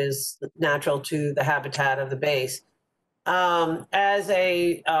wildlife that is natural to the habitat of the base. As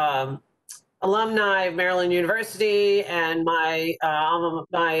a alumni of Maryland University, and my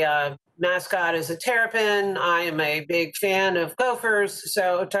mascot is a terrapin, I am a big fan of gophers,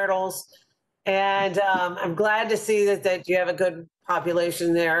 so turtles. And I'm glad to see that you have a good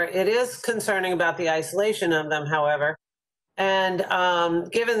population there. It is concerning about the isolation of them, however. And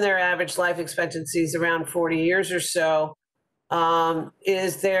given their average life expectancies around 40 years or so,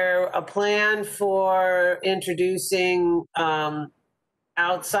 is there a plan for introducing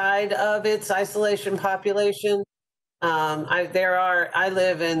outside of its isolation population? I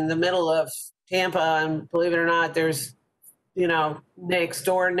live in the middle of Tampa, and believe it or not, there's, next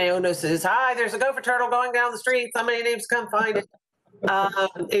door notices, hi, there's a gopher turtle going down the street. Somebody needs to come find it.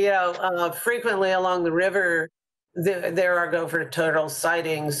 Frequently along the river, there are gopher turtle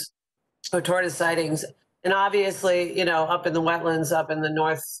sightings or tortoise sightings. And obviously, up in the wetlands, up in the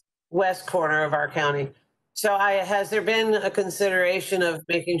northwest corner of our county. So has there been a consideration of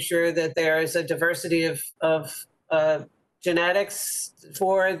making sure that there is a diversity of genetics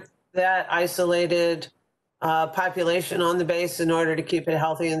for that isolated population on the base in order to keep it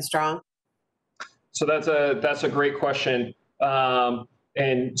healthy and strong? So that's a great question.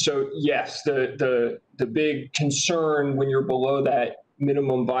 And so, yes, the big concern when you're below that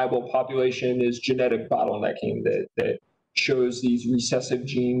minimum viable population is genetic bottlenecking that shows these recessive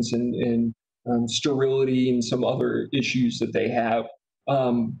genes and sterility and some other issues that they have.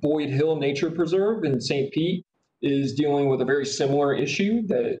 Boyd Hill Nature Preserve in St. Pete is dealing with a very similar issue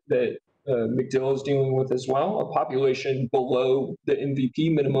that MacDill is dealing with as well, a population below the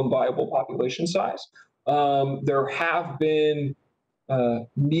MVP, minimum viable population size. There have been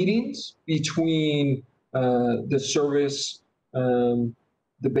meetings between the service,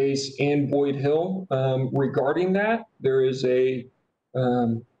 the base, and Boyd Hill regarding that. There is a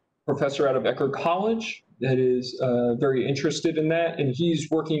professor out of Eckerd College that is very interested in that, and he's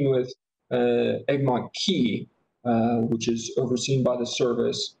working with Egmont Key, which is overseen by the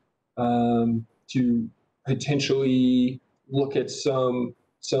service, to potentially look at some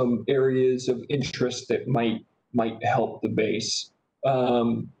areas of interest that might help the base.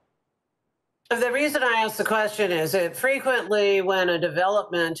 The reason I ask the question is that frequently when a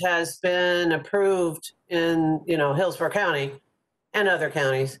development has been approved in, Hillsborough County and other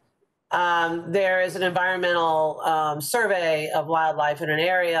counties, there is an environmental survey of wildlife in an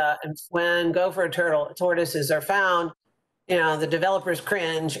area, and when gopher tortoises are found, the developers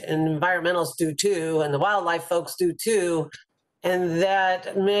cringe, and environmentalists do too, and the wildlife folks do too, and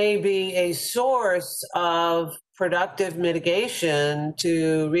that may be a source of productive mitigation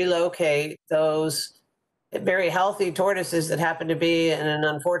to relocate those very healthy tortoises that happen to be in an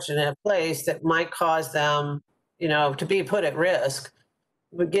unfortunate place that might cause them, to be put at risk.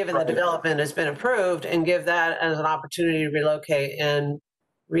 But given the development has been approved, and give that as an opportunity to relocate and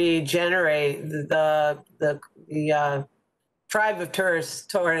regenerate the tribe of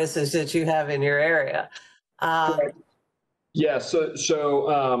tortoises that you have in your area. Yeah, so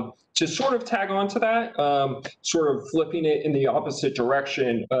to sort of tag on to that, sort of flipping it in the opposite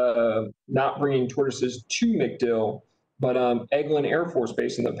direction, not bringing tortoises to MacDill, but Eglin Air Force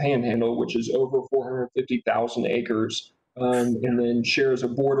Base in the Panhandle, which is over 450,000 acres, and then shares a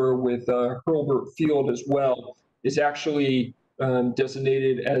border with Hurlburt Field as well, is actually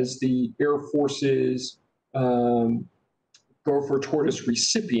designated as the Air Force's gopher tortoise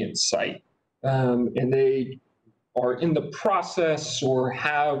recipient site. And they are in the process or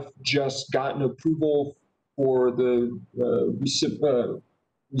have just gotten approval for the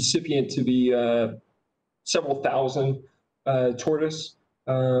recipient to be several thousand tortoise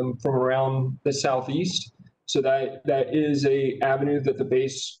from around the southeast. So that is a avenue that the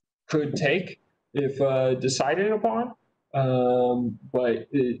base could take if decided upon. But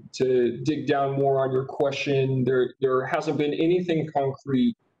to dig down more on your question, there hasn't been anything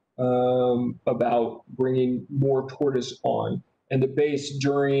concrete about bringing more tortoise on. And the base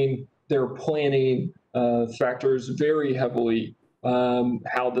during their planning factors very heavily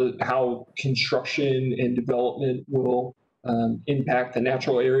how construction and development will impact the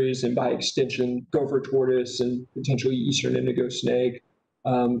natural areas, and by extension, gopher tortoise and potentially eastern indigo snake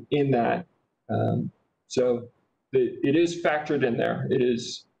in that. So it is factored in there. It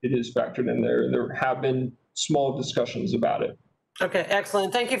is factored in there, and there have been small discussions about it. Okay,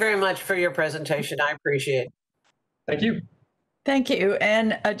 excellent. Thank you very much for your presentation. I appreciate it. Thank you. Thank you.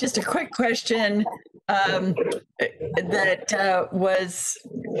 And just a quick question that was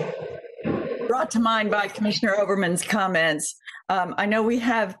brought to mind by Commissioner Overman's comments. I know we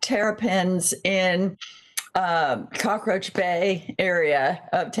have terrapins in Cockroach Bay area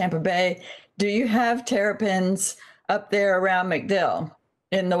of Tampa Bay. Do you have terrapins up there around MacDill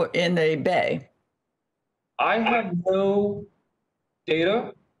in the bay? I have no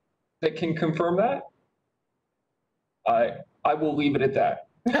data that can confirm that. I will leave it at that.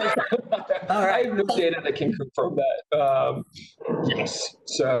 All right. I have no data that can confirm that. Yes.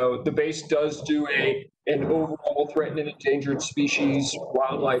 So the base does do an overall threatened and endangered species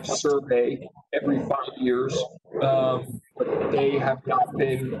wildlife survey every 5 years, but they have not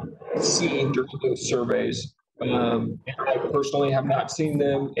been seen during those surveys. And I personally have not seen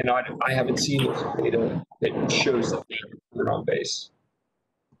them, and I haven't seen data that shows that they're on base.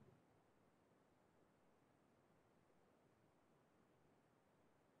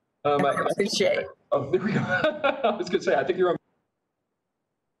 I appreciate. Oh, there we go. I was going to say, I think you're on.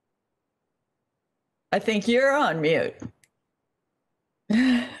 I think you're on mute.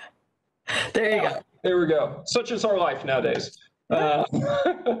 There you go. There we go. Such is our life nowadays.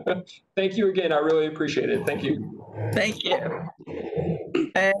 Thank you again. I really appreciate it. Thank you. Thank you.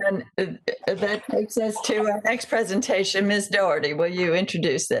 And that takes us to our next presentation. Ms. Doherty, will you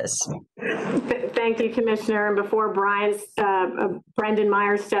introduce this? Thank you, Commissioner. And before Brendan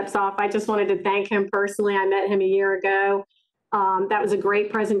Myers steps off, I just wanted to thank him personally. I met him a year ago. That was a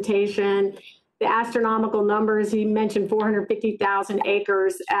great presentation. The astronomical numbers, he mentioned 450,000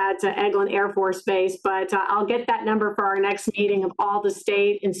 acres at Eglin Air Force Base, but I'll get that number for our next meeting of all the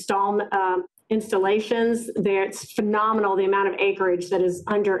state installations. It's phenomenal, the amount of acreage that is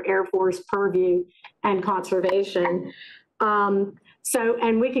under Air Force purview and conservation.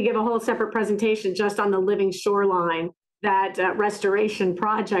 And we could give a whole separate presentation just on the living shoreline, that restoration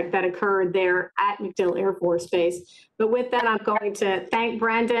project that occurred there at MacDill Air Force Base. But with that, I'm going to thank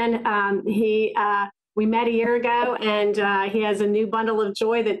Brendan. We met a year ago, and he has a new bundle of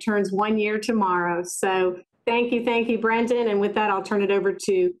joy that turns 1 year tomorrow. So thank you, Brendan. And with that, I'll turn it over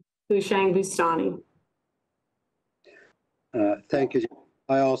to Hushang Bustani. Thank you.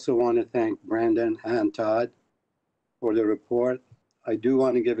 I also want to thank Brendan and Todd for the report. I do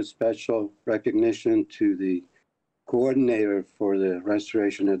want to give a special recognition to the coordinator for the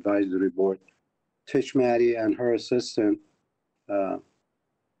Restoration Advisory Board, Tish Matty, and her assistant,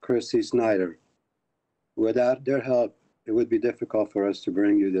 Christy Snyder. Without their help, it would be difficult for us to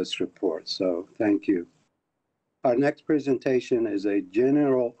bring you this report, so thank you. Our next presentation is a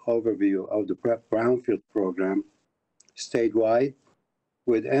general overview of the Brownfield program statewide,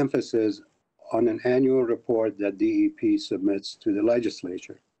 with emphasis on an annual report that DEP submits to the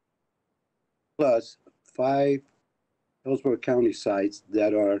legislature, plus 5 Hillsborough County sites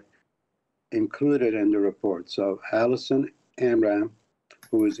that are included in the report. So Allison Amram,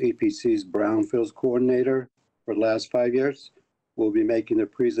 who is EPC's Brownfields coordinator for the last 5 years, will be making a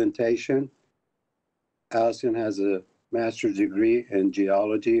presentation. Allison has a master's degree in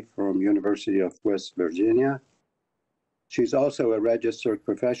geology from University of West Virginia. She's also a registered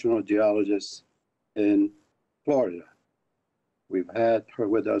professional geologist in Florida. We've had her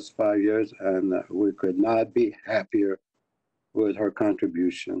with us 5 years, and we could not be happier with her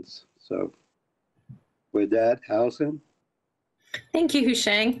contributions. So with that, Allison. Thank you,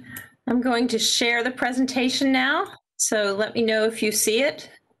 Hushang. I'm going to share the presentation now. So let me know if you see it.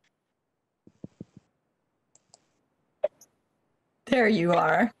 There you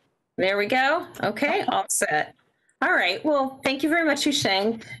are. There we go. Okay, all set. All right. Well, thank you very much,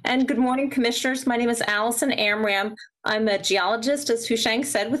 Hushang. And good morning, commissioners. My name is Allison Amram. I'm a geologist, as Hushang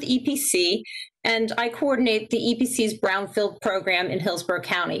said, with EPC, and I coordinate the EPC's Brownfield program in Hillsborough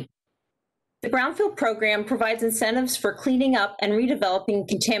County. The Brownfield program provides incentives for cleaning up and redeveloping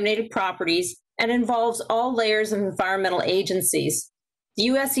contaminated properties and involves all layers of environmental agencies. The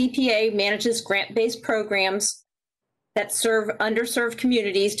US EPA manages grant-based programs that serve underserved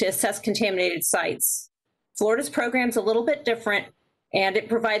communities to assess contaminated sites. Florida's program is a little bit different, and it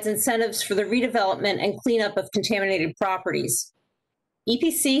provides incentives for the redevelopment and cleanup of contaminated properties.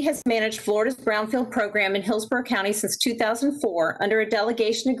 EPC has managed Florida's Brownfield program in Hillsborough County since 2004 under a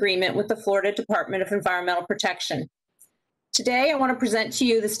delegation agreement with the Florida Department of Environmental Protection. Today, I want to present to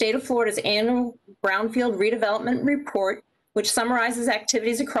you the state of Florida's annual Brownfield redevelopment report, which summarizes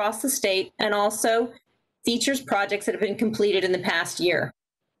activities across the state and also features projects that have been completed in the past year.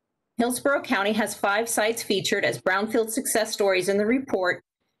 Hillsborough County has 5 sites featured as Brownfield success stories in the report,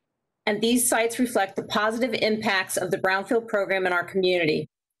 and these sites reflect the positive impacts of the Brownfield program in our community.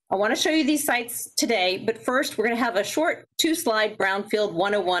 I want to show you these sites today, but first we're going to have a short 2-slide Brownfield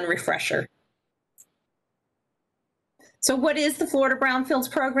 101 refresher. So what is the Florida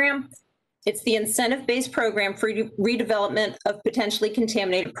Brownfields program? It's the incentive-based program for redevelopment of potentially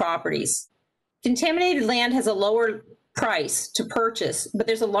contaminated properties. Contaminated land has a lower price to purchase, but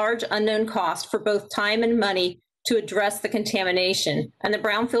there's a large unknown cost for both time and money to address the contamination, and the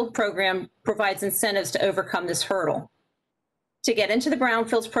Brownfield program provides incentives to overcome this hurdle. To get into the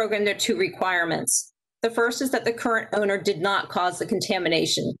Brownfields program, there are 2 requirements. The first is that the current owner did not cause the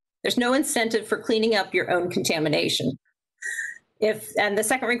contamination. There's no incentive for cleaning up your own contamination. And the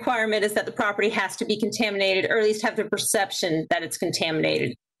second requirement is that the property has to be contaminated, or at least have the perception that it's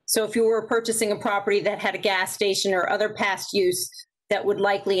contaminated. So if you were purchasing a property that had a gas station or other past use that would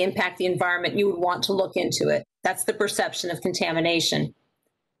likely impact the environment, you would want to look into it. That's the perception of contamination.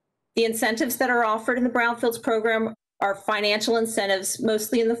 The incentives that are offered in the Brownfields program are financial incentives,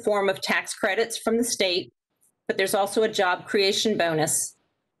 mostly in the form of tax credits from the state, but there's also a job creation bonus.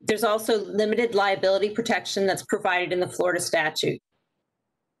 There's also limited liability protection that's provided in the Florida statute.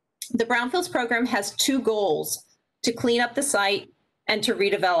 The Brownfields program has 2 goals: to clean up the site and to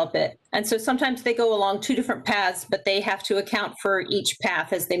redevelop it. And so sometimes they go along 2 different paths, but they have to account for each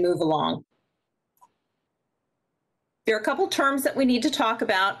path as they move along. There are a couple terms that we need to talk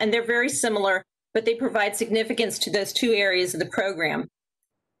about, and they're very similar, but they provide significance to those 2 areas of the program.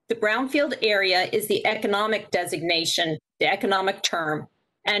 The Brownfield area is the economic designation, the economic term.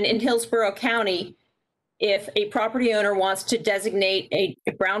 And in Hillsborough County, if a property owner wants to designate a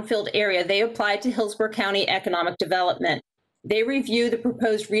Brownfield area, they apply to Hillsborough County Economic Development. They review the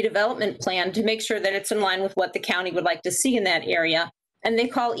proposed redevelopment plan to make sure that it's in line with what the county would like to see in that area. And they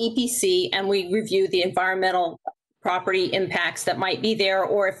call EPC, and we review the environmental property impacts that might be there,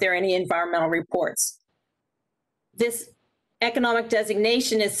 or if there are any environmental reports. This economic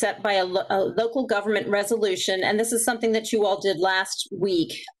designation is set by a local government resolution, and this is something that you all did last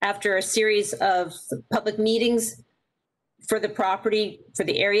week after a series of public meetings for the property, for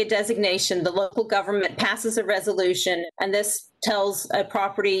the area designation. The local government passes a resolution, and this tells a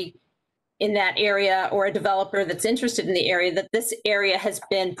property in that area or a developer that's interested in the area that this area has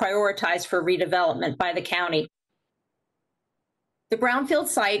been prioritized for redevelopment by the county. The Brownfield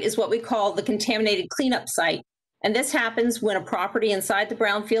site is what we call the contaminated cleanup site. And this happens when a property inside the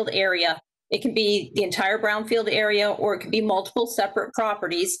Brownfield area, it can be the entire Brownfield area, or it could be multiple separate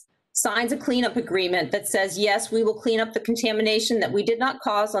properties, signs a cleanup agreement that says, yes, we will clean up the contamination that we did not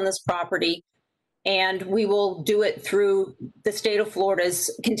cause on this property, and we will do it through the state of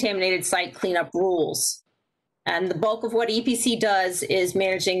Florida's contaminated site cleanup rules. And the bulk of what EPC does is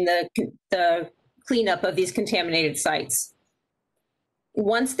managing the cleanup of these contaminated sites.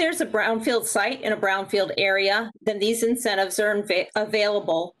 Once there's a Brownfield site in a Brownfield area, then these incentives are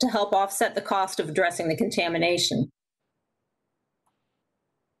available to help offset the cost of addressing the contamination.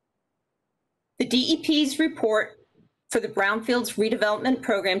 The DEP's report for the Brownfields redevelopment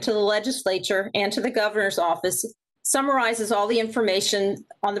program to the legislature and to the governor's office summarizes all the information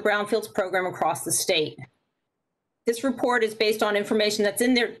on the Brownfields program across the state. This report is based on information that's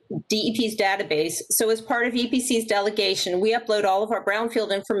in their DEP's database. So as part of EPC's delegation, we upload all of our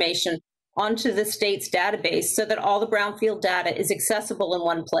Brownfield information onto the state's database so that all the Brownfield data is accessible in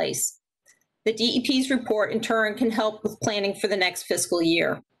one place. The DEP's report, in turn, can help with planning for the next fiscal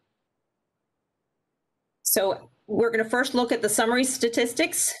year. So we're going to first look at the summary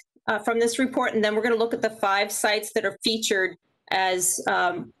statistics from this report, and then we're going to look at the 5 sites that are featured as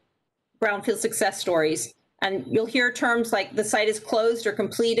Brownfield success stories. And you'll hear terms like the site is closed or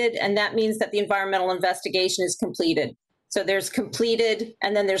completed, and that means that the environmental investigation is completed. So there's completed,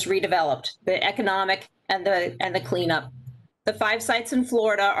 and then there's redeveloped, the economic and the cleanup. The 5 sites in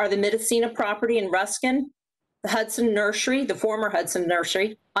Florida are the Mendocino property in Ruskin, the Hudson Nursery, the former Hudson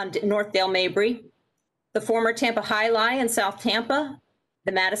Nursery on North Dale Mabry, the former Tampa High Lie in South Tampa,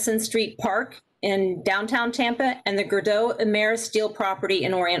 the Madison Street Park in downtown Tampa and the Gordeau Amera Steel property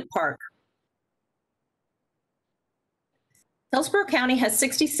in Orient Park. Hillsborough County has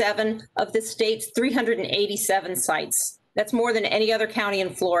 67 of the state's 387 sites. That's more than any other county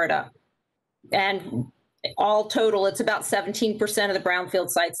in Florida. And all total, it's about 17% of the brownfield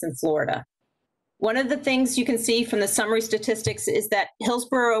sites in Florida. One of the things you can see from the summary statistics is that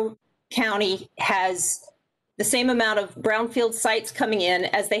Hillsborough County has the same amount of brownfield sites coming in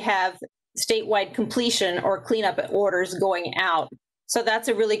as they have statewide completion or cleanup orders going out. So that's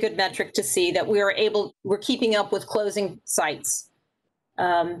a really good metric to see that we're keeping up with closing sites.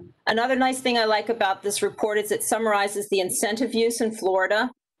 Another nice thing I like about this report is it summarizes the incentive use in Florida.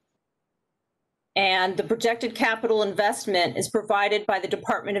 And the projected capital investment is provided by the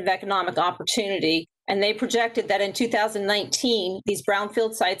Department of Economic Opportunity. And they projected that in 2019, these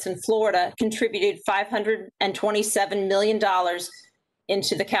brownfield sites in Florida contributed $527 million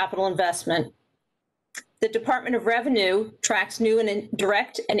into the capital investment. The Department of Revenue tracks new and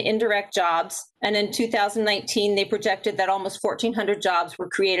direct and indirect jobs. And in 2019, they projected that almost 1,400 jobs were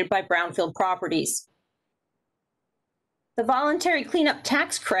created by brownfield properties. The voluntary cleanup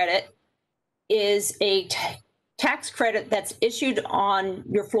tax credit is a tax credit that's issued on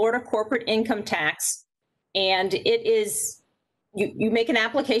your Florida corporate income tax. And it is, you make an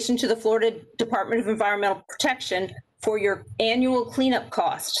application to the Florida Department of Environmental Protection for your annual cleanup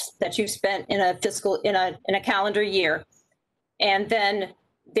costs that you've spent in a calendar year. And then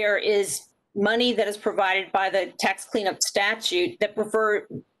there is money that is provided by the tax cleanup statute that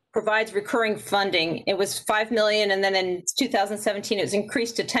provides recurring funding. It was $5 million, and then in 2017, it was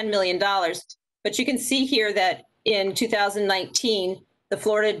increased to $10 million. But you can see here that in 2019, the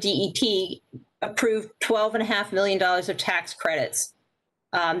Florida DEP approved $12.5 million of tax credits.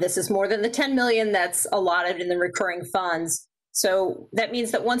 This is more than the $10 million that's allotted in the recurring funds. So that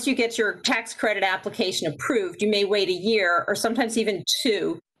means that once you get your tax credit application approved, you may wait a year or sometimes even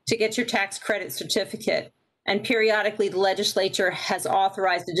 2 to get your tax credit certificate. And periodically, the legislature has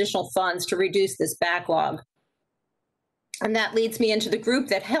authorized additional funds to reduce this backlog. And that leads me into the group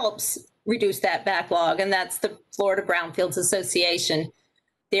that helps reduce that backlog, and that's the Florida Brownfields Association.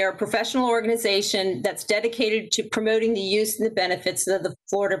 They're a professional organization that's dedicated to promoting the use and the benefits of the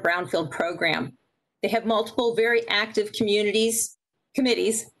Florida Brownfield program. They have multiple very active committees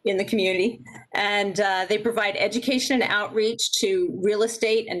in the community, and they provide education and outreach to real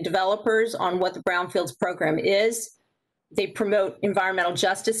estate and developers on what the Brownfields program is. They promote environmental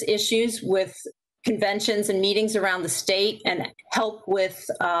justice issues with conventions and meetings around the state and help with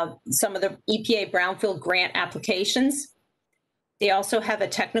some of the EPA Brownfield grant applications. They also have a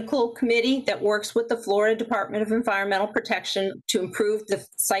technical committee that works with the Florida Department of Environmental Protection to improve the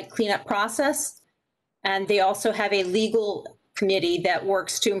site cleanup process. And they also have a legal committee that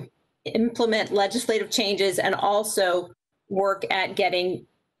works to implement legislative changes and also work at getting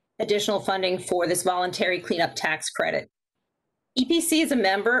additional funding for this voluntary cleanup tax credit. EPC is a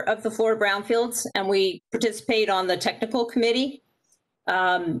member of the Florida Brownfields, and we participate on the technical committee.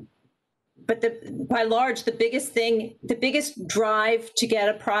 But by large, the biggest drive to get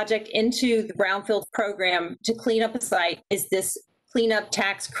a project into the Brownfield program to clean up a site is this cleanup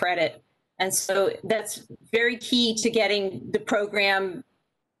tax credit. And so that's very key to getting the program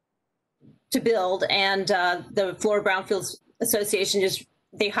to build. And the Florida Brownfields Association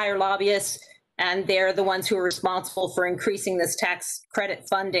they hire lobbyists, and they're the ones who are responsible for increasing this tax credit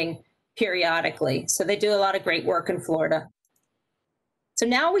funding periodically. So they do a lot of great work in Florida. So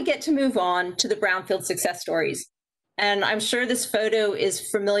now we get to move on to the Brownfield success stories. And I'm sure this photo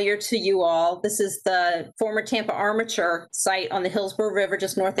is familiar to you all. This is the former Tampa Armature site on the Hillsborough River,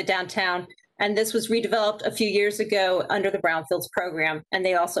 just north of downtown. And this was redeveloped a few years ago under the Brownfields program. And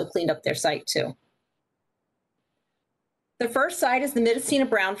they also cleaned up their site too. The first site is the Mendocino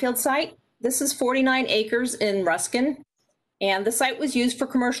Brownfield site. This is 49 acres in Ruskin. And the site was used for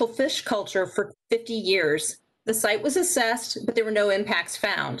commercial fish culture for 50 years. The site was assessed, but there were no impacts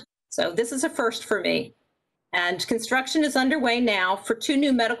found. So this is a first for me. And construction is underway now for 2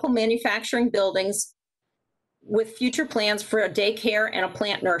 new medical manufacturing buildings with future plans for a daycare and a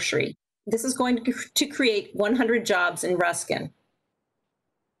plant nursery. This is going to create 100 jobs in Ruskin.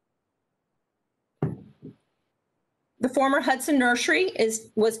 The former Hudson Nursery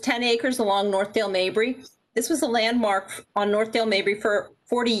was 10 acres along Northdale Mabry. This was a landmark on Northdale Mabry for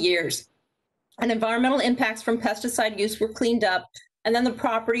 40 years. And environmental impacts from pesticide use were cleaned up, and then the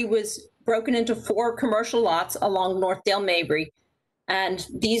property was broken into 4 commercial lots along Northdale Mabry. And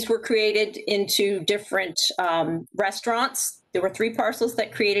these were created into different restaurants. There were 3 parcels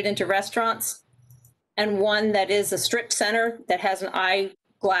that created into restaurants, and one that is a strip center that has an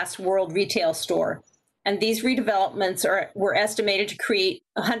Glass World retail store. And these redevelopments were estimated to create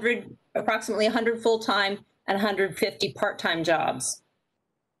approximately 100 full-time and 150 part-time jobs.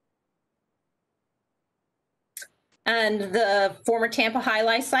 And the former Tampa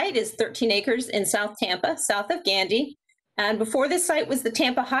High-Lie site is 13 acres in South Tampa, south of Gandy. And before this site was the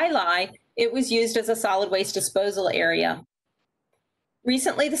Tampa High-Lie, it was used as a solid waste disposal area.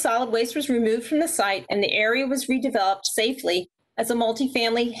 Recently, the solid waste was removed from the site and the area was redeveloped safely as a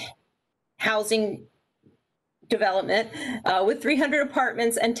multifamily housing development with 300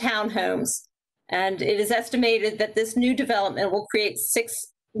 apartments and townhomes. And it is estimated that this new development will create 6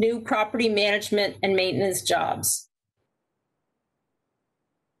 new property management and maintenance jobs.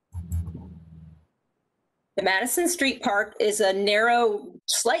 The Madison Street Park is a narrow,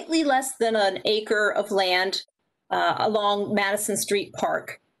 slightly less than an acre of land along Madison Street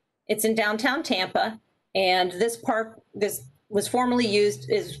Park. It's in downtown Tampa, and this was formerly used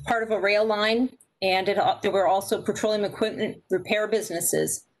as part of a rail line, and there were also petroleum equipment repair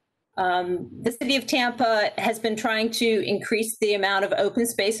businesses. The city of Tampa has been trying to increase the amount of open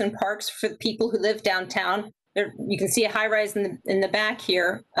space and parks for the people who live downtown. You can see a high rise in the back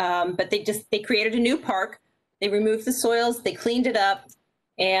here, but they created a new park. They removed the soils, they cleaned it up,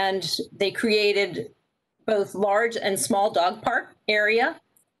 and they created both large and small dog park area.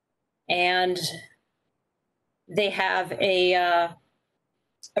 And they have a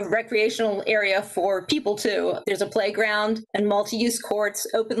recreational area for people too. There's a playground and multi-use courts,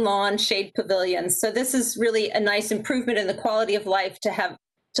 open lawn, shade pavilions. So this is really a nice improvement in the quality of life to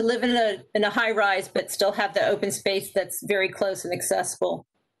live in a high rise, but still have the open space that's very close and accessible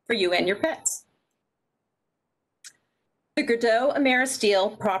for you and your pets. The Gordeau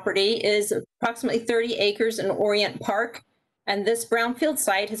Ameristeel property is approximately 30 acres in Orient Park, and this brownfield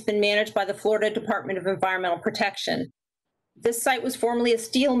site has been managed by the Florida Department of Environmental Protection. This site was formerly a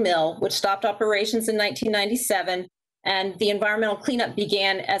steel mill, which stopped operations in 1997, and the environmental cleanup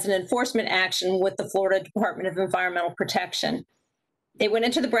began as an enforcement action with the Florida Department of Environmental Protection. They went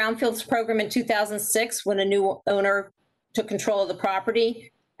into the Brownfields program in 2006 when a new owner took control of the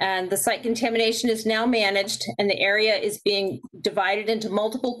property, and the site contamination is now managed, and the area is being divided into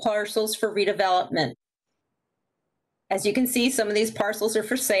multiple parcels for redevelopment. As you can see, some of these parcels are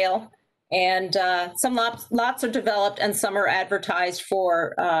for sale, and some lots are developed and some are advertised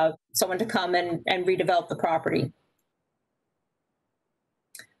for someone to come and redevelop the property.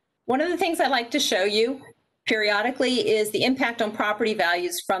 One of the things I like to show you periodically is the impact on property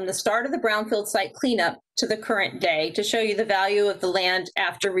values from the start of the brownfield site cleanup to the current day, to show you the value of the land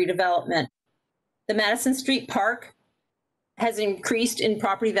after redevelopment. The Madison Street Park has increased in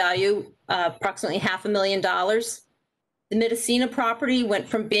property value approximately $500,000. The Mendocino property went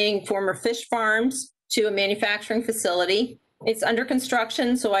from being former fish farms to a manufacturing facility. It's under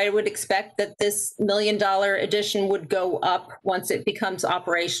construction, so I would expect that this $1 million addition would go up once it becomes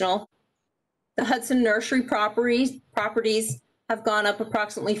operational. The Hudson Nursery properties have gone up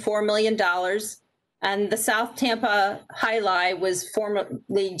approximately $4 million. And the South Tampa High-Lie was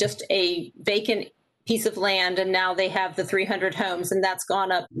formerly just a vacant piece of land, and now they have the 300 homes, and that's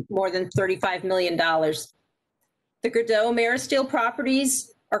gone up more than $35 million. The Gordeau Ameristeel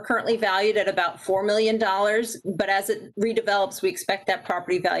properties are currently valued at about $4 million, but as it redevelops, we expect that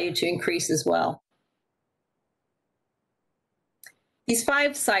property value to increase as well. These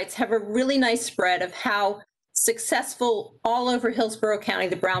 5 sites have a really nice spread of how successful all over Hillsborough County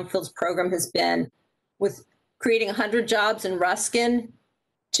the Brownfields program has been, with creating 100 jobs in Ruskin,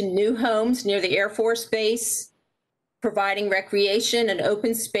 to new homes near the Air Force Base, providing recreation and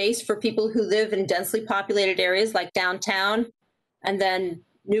open space for people who live in densely populated areas like downtown, and then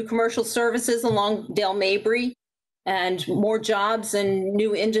new commercial services along Dale Mabry, and more jobs and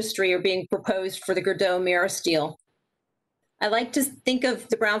new industry are being proposed for the Gordeau Ameristeel. I like to think of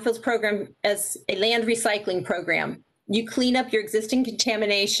the Brownfields program as a land recycling program. You clean up your existing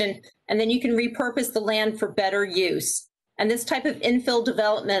contamination, and then you can repurpose the land for better use. And this type of infill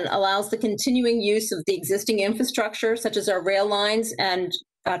development allows the continuing use of the existing infrastructure, such as our rail lines and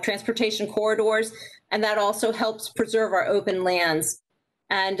transportation corridors, and that also helps preserve our open lands.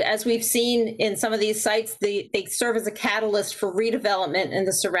 And as we've seen in some of these sites, they serve as a catalyst for redevelopment in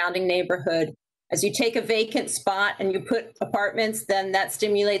the surrounding neighborhood. As you take a vacant spot and you put apartments, then that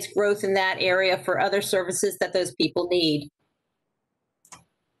stimulates growth in that area for other services that those people need.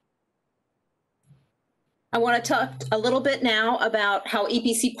 I want to talk a little bit now about how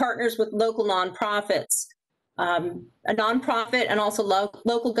EPC partners with local nonprofits. A nonprofit and also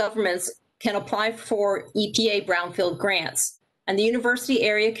local governments can apply for EPA brownfield grants. And the University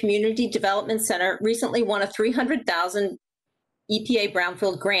Area Community Development Center recently won a $300,000 EPA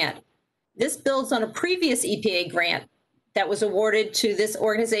Brownfield grant. This builds on a previous EPA grant that was awarded to this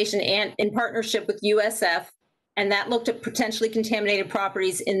organization and in partnership with USF, and that looked at potentially contaminated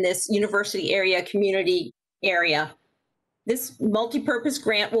properties in this university area, community area. This multi-purpose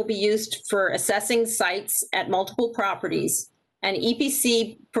grant will be used for assessing sites at multiple properties, and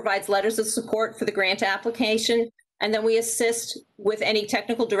EPC provides letters of support for the grant application, and then we assist with any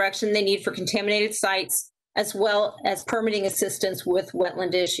technical direction they need for contaminated sites, as well as permitting assistance with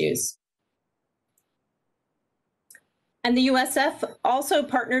wetland issues. And the USF also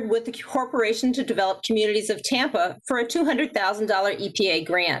partnered with the Corporation to Develop Communities of Tampa for a $200,000 EPA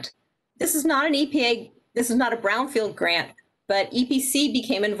grant. This is not a brownfield grant, but EPC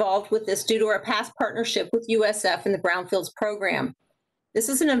became involved with this due to our past partnership with USF in the Brownfields program. This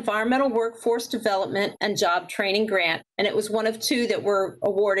is an environmental workforce development and job training grant, and it was one of 2 that were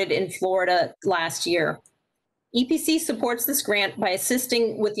awarded in Florida last year. EPC supports this grant by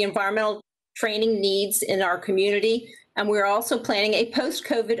assisting with the environmental training needs in our community, and we're also planning a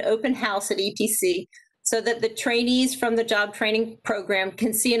post-COVID open house at EPC so that the trainees from the job training program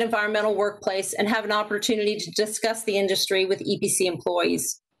can see an environmental workplace and have an opportunity to discuss the industry with EPC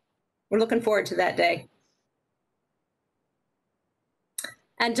employees. We're looking forward to that day.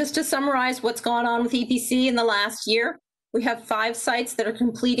 And just to summarize what's gone on with EPC in the last year, we have 5 sites that are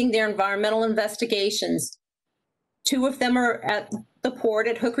completing their environmental investigations. 2 of them are at the port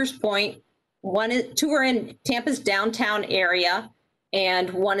at Hooker's Point. 2 are in Tampa's downtown area, and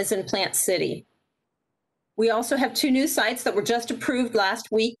 1 is in Plant City. We also have 2 new sites that were just approved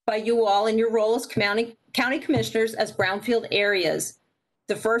last week by you all in your role as county commissioners as brownfield areas.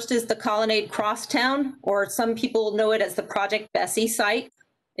 The first is the Colonnade Crosstown, or some people know it as the Project Bessie site.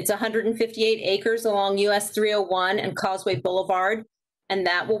 It's 158 acres along US 301 and Causeway Boulevard, and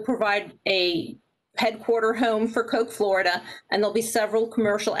that will provide a headquarter home for Coke, Florida, and there'll be several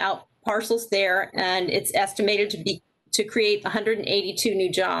commercial parcels there, and it's estimated to create 182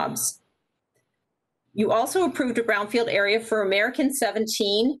 new jobs. You also approved a brownfield area for American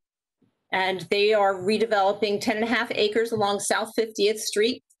 17, and they are redeveloping 10.5 acres along South 50th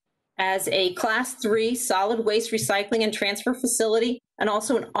Street as a Class 3 solid waste recycling and transfer facility, and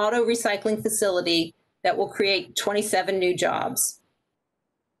also an auto recycling facility that will create 27 new jobs.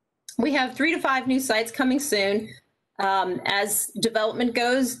 We have 3 to 5 new sites coming soon. As development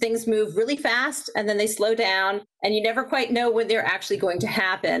goes, things move really fast and then they slow down, and you never quite know when they're actually going to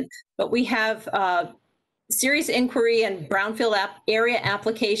happen. But we have serious inquiry and brownfield area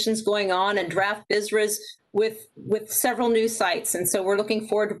applications going on and draft BISRAs with several new sites. And so we're looking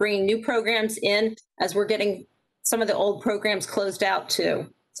forward to bringing new programs in as we're getting some of the old programs closed out too,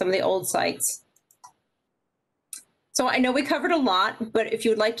 some of the old sites. So I know we covered a lot, but if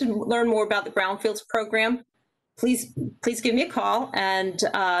you would like to learn more about the Brownfields program, please give me a call. And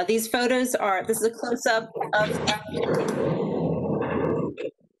these photos this is a close-up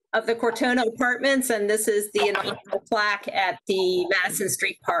of the Cortona Apartments, and this is the inaugural plaque at the Madison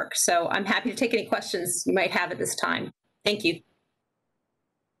Street Park. So I'm happy to take any questions you might have at this time. Thank you.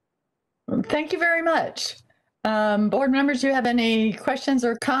 Thank you very much. Board members, do you have any questions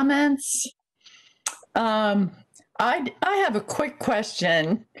or comments? I have a quick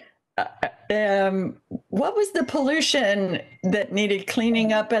question. What was the pollution that needed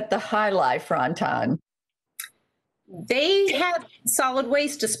cleaning up at the High Life, Ronton? They had solid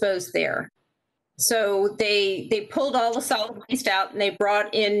waste disposed there. So they pulled all the solid waste out and they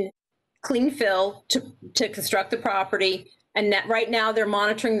brought in clean fill to construct the property. And right now they're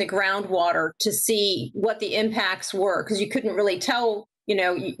monitoring the groundwater to see what the impacts were, because you couldn't really tell,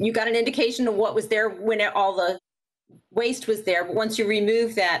 you got an indication of what was there when all the waste was there, but once you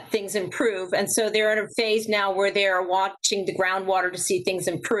remove that, things improve. And so they're in a phase now where they're watching the groundwater to see things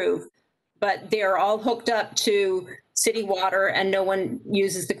improve. But they're all hooked up to city water and no one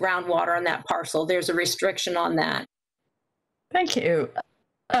uses the groundwater on that parcel. There's a restriction on that. Thank you.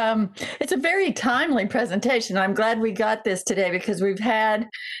 It's a very timely presentation. I'm glad we got this today because we've had,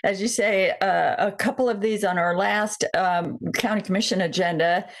 as you say, a couple of these on our last county commission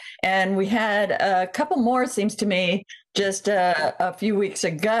agenda, and we had a couple more, it seems to me, just a few weeks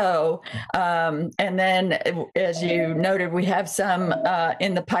ago. And then, as you noted, we have some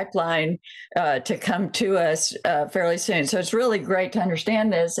in the pipeline to come to us fairly soon. So it's really great to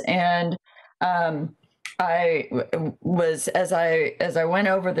understand this. And I was, as I went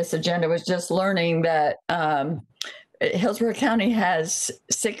over this agenda, was just learning that Hillsborough County has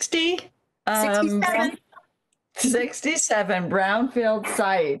 67 brownfield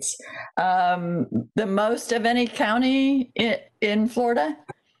sites, the most of any county in Florida.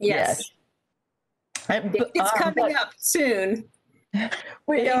 Yes. It's coming up soon.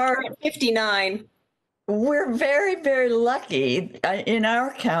 We are 59. We're very, very lucky in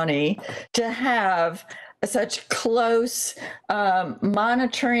our county to have such close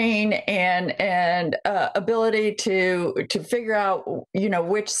monitoring and ability to figure out,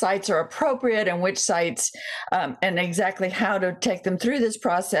 which sites are appropriate and which sites and exactly how to take them through this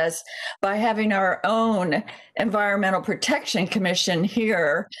process by having our own Environmental Protection Commission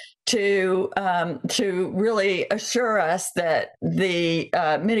here to really assure us that the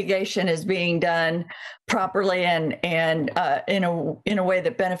mitigation is being done properly and in a way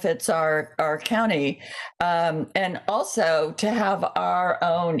that benefits our county, and also to have our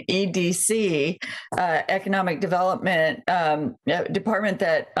own EDC, Economic Development Department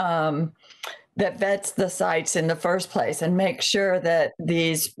that vets the sites in the first place and makes sure that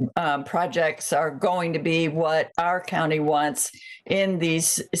these projects are going to be what our county wants in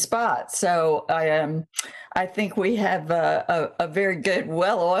these spots. So I think we have a very good,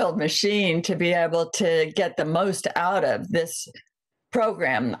 well-oiled machine to be able to get the most out of this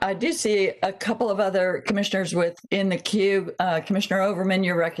program. I do see a couple of other commissioners in the queue. Commissioner Overman,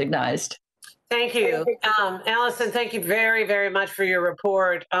 you're recognized. Thank you. Allison, thank you very, very much for your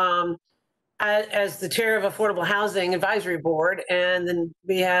report. As the chair of Affordable Housing Advisory Board, and then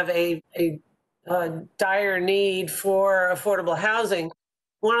we have a dire need for affordable housing.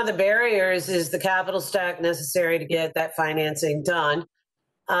 One of the barriers is the capital stack necessary to get that financing done.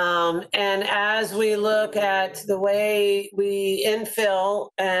 And as we look at the way we infill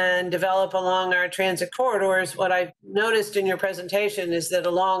and develop along our transit corridors, what I noticed in your presentation is that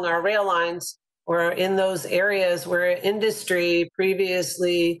along our rail lines or in those areas where industry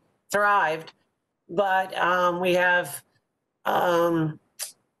previously thrived, but we have some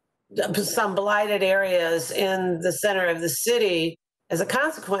blighted areas in the center of the city as a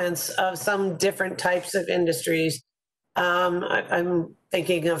consequence of some different types of industries. I'm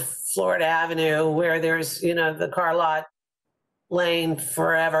thinking of Florida Avenue, where there's, the car lot lane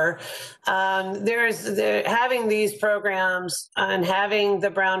forever. Having these programs and having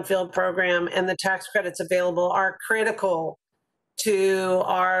the Brownfield program and the tax credits available are critical to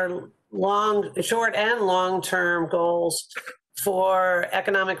our short and long-term goals for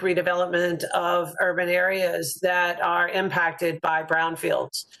economic redevelopment of urban areas that are impacted by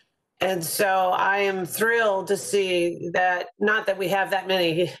brownfields. And so I am thrilled to see that, not that we have that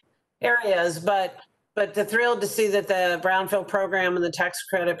many areas, but thrilled to see that the Brownfield program and the tax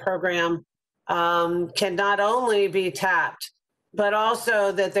credit program can not only be tapped, but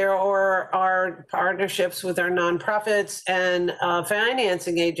also that there are partnerships with our nonprofits and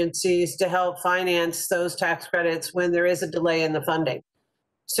financing agencies to help finance those tax credits when there is a delay in the funding.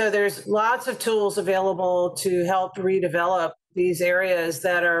 So there's lots of tools available to help redevelop these areas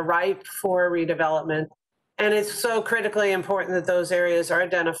that are ripe for redevelopment. And it's so critically important that those areas are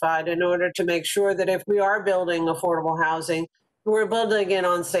identified in order to make sure that if we are building affordable housing, we're building it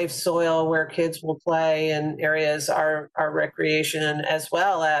on safe soil where kids will play and areas are recreation, as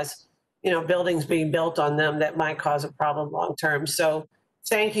well as, buildings being built on them that might cause a problem long term. So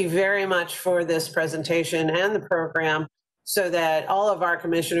thank you very much for this presentation and the program, so that all of our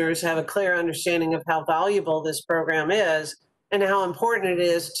commissioners have a clear understanding of how valuable this program is and how important it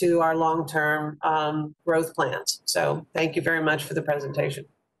is to our long-term growth plans. So thank you very much for the presentation.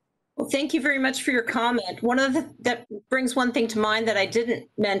 Well, thank you very much for your comment. That brings one thing to mind that I didn't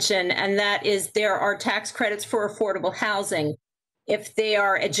mention, and that is there are tax credits for affordable housing if they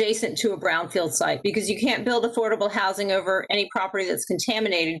are adjacent to a brownfield site, because you can't build affordable housing over any property that's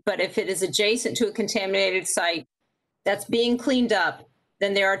contaminated. But if it is adjacent to a contaminated site that's being cleaned up,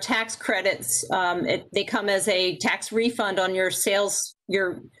 then there are tax credits. They come as a tax refund on your sales,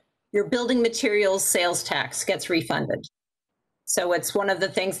 your building materials sales tax gets refunded. So it's one of the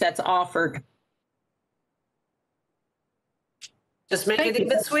things that's offered. Just make it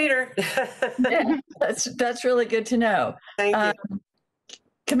even sweeter. Yeah, that's really good to know. Thank you.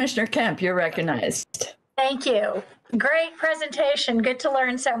 Commissioner Kemp, you're recognized. Thank you. Great presentation. Good to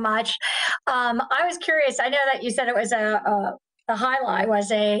learn so much. I was curious. I know that you said it was the highlight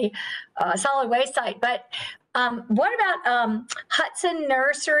was a solid waste site, but what about Hudson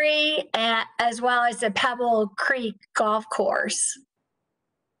Nursery as well as the Pebble Creek Golf Course?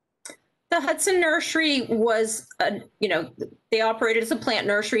 The Hudson Nursery was, they operated as a plant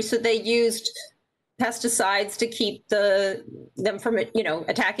nursery, so they used pesticides to keep them from,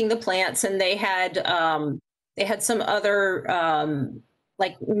 attacking the plants, and they had some other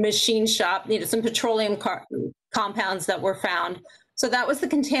like machine shop, some petroleum compounds that were found. So that was the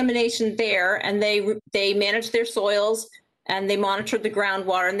contamination there, and they managed their soils. and they monitored the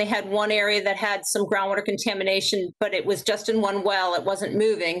groundwater, and they had one area that had some groundwater contamination, but it was just in one well, it wasn't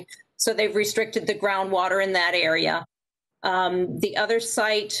moving. So they've restricted the groundwater in that area. The other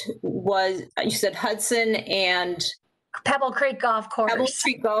site was, you said Hudson and Pebble Creek Golf Course. Pebble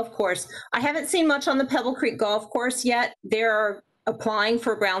Creek Golf Course. I haven't seen much on the Pebble Creek Golf Course yet. They're applying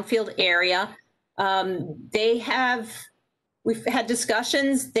for a brownfield area. We've had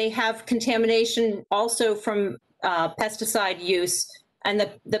discussions. They have contamination also from pesticide use. And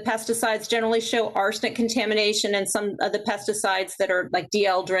the pesticides generally show arsenic contamination, and some of the pesticides that are like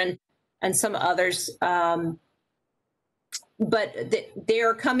dieldrin and some others. But they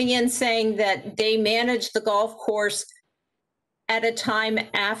are coming in saying that they manage the golf course at a time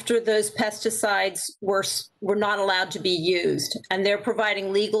after those pesticides were not allowed to be used. And they're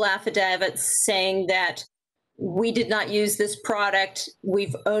providing legal affidavits saying that we did not use this product.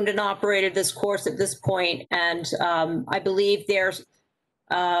 We've owned and operated this course at this point. And I believe their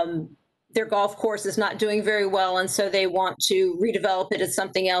golf course is not doing very well. And so they want to redevelop it as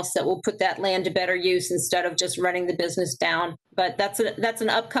something else that will put that land to better use instead of just running the business down. But that's an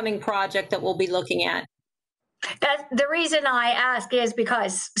upcoming project that we'll be looking at. The reason I ask is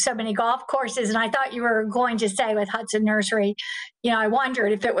because so many golf courses, and I thought you were going to say with Hudson Nursery, I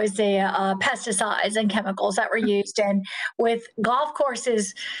wondered if it was the pesticides and chemicals that were used. And with golf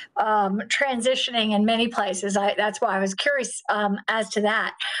courses transitioning in many places, that's why I was curious as to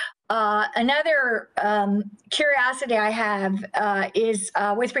that. Another curiosity I have is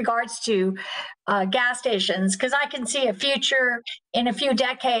with regards to gas stations, because I can see a future in a few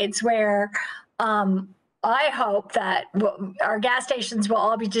decades where I hope that our gas stations will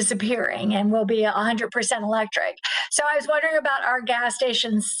all be disappearing and will be 100% electric. So I was wondering about our gas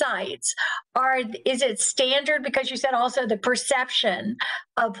station sites. Is it standard? Because you said also the perception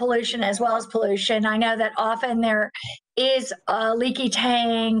of pollution as well as pollution. I know that often there is a leaky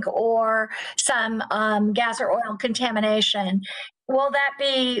tank or some gas or oil contamination. Will that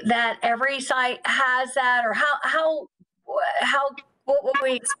be that every site has that, or how what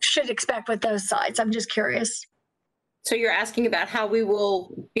we should expect with those sites? I'm just curious. So you're asking about how we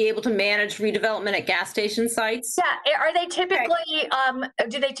will be able to manage redevelopment at gas station sites? Yeah. Are they typically,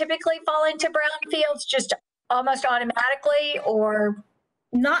 do they typically fall into brownfields just almost automatically, or?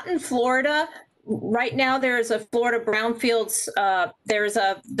 Not in Florida. Right now, there's a Florida brownfields, there's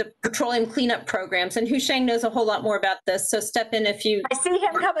the petroleum cleanup programs, and Husheng knows a whole lot more about this, so step in if you... I see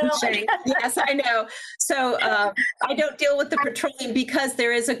him coming on. Yes, I know. So I don't deal with the petroleum because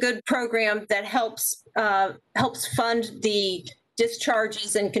there is a good program that helps fund the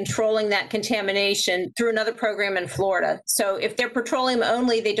discharges and controlling that contamination through another program in Florida. So if they're petroleum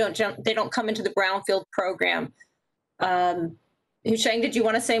only, they don't come into the brownfield program. Husheng, did you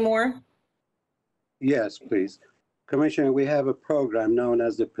want to say more? Yes, please. Commissioner, we have a program known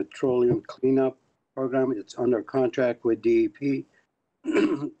as the Petroleum Cleanup Program. It's under contract with DEP.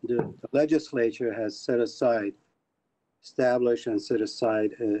 The legislature has established and set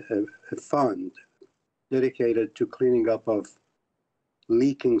aside a fund dedicated to cleaning up of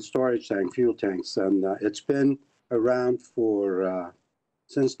leaking storage tank, fuel tanks. And it's been around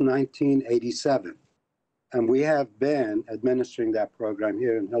since 1987. And we have been administering that program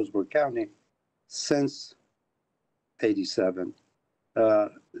here in Hillsborough County since 87.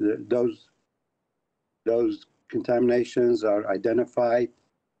 Those contaminations are identified,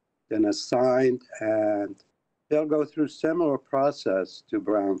 then assigned, and they'll go through similar process to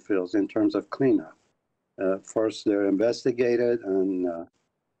brownfields in terms of cleanup. First, they're investigated, and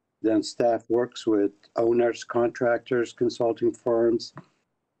then staff works with owners, contractors, consulting firms.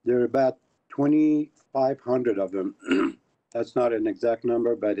 There are about 2,500 of them. That's not an exact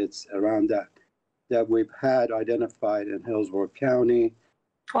number, but it's around that we've had identified in Hillsborough County.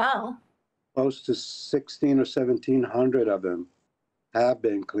 Wow. Close to 1,600 or 1,700 of them have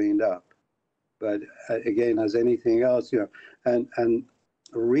been cleaned up. But again, as anything else, and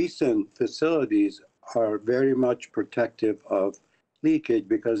recent facilities are very much protective of leakage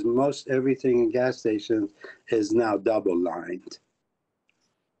because most everything in gas stations is now double lined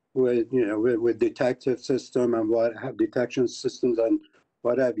with detective system and detection systems and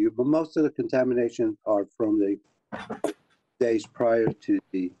what have you. But most of the contamination are from the days prior to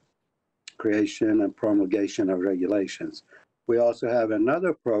the creation and promulgation of regulations. We also have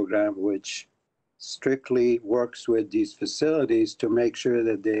another program which strictly works with these facilities to make sure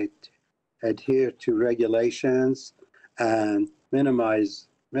that they adhere to regulations and minimizes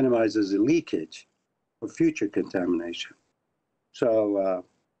the leakage of future contamination. So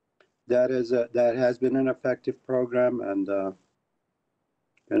that has been an effective program, and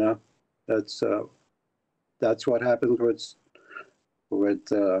that's that's what happens with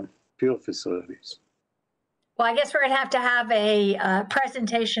fuel facilities. Well, I guess we're going to have a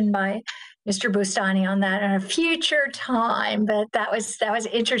presentation by Mr. Bustani on that at a future time, but that was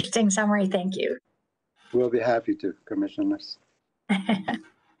interesting summary. Thank you. We'll be happy to, Commissioners.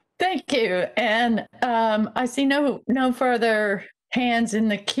 Thank you. And I see no further hands in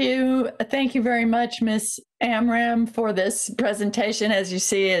the queue. Thank you very much, Ms. Amram, for this presentation. As you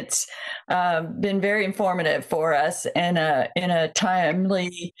see, it's been very informative for us and in a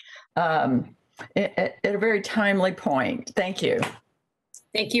timely, at a very timely point. Thank you.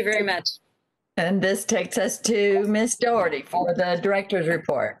 Thank you very much. And this takes us to Ms. Doherty for the director's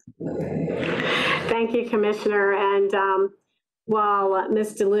report. Thank you, Commissioner. And while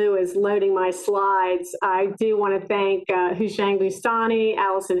Ms. DeLu is loading my slides, I do want to thank Hushang Bustani,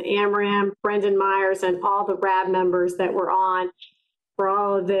 Allison Amram, Brendan Myers, and all the RAB members that were on for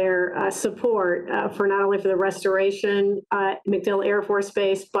all of their support for not only for the restoration at MacDill Air Force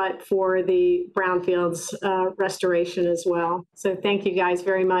Base, but for the Brownfields restoration as well. So thank you guys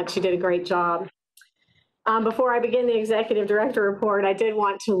very much. You did a great job. Before I begin the executive director report, I did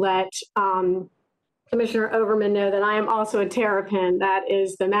want to let Commissioner Overman know that I am also a Terrapin. That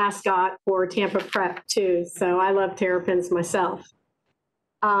is the mascot for Tampa Prep too. So I love Terrapins myself.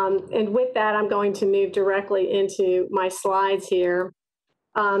 And with that, I'm going to move directly into my slides here.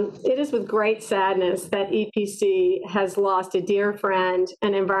 It is with great sadness that EPC has lost a dear friend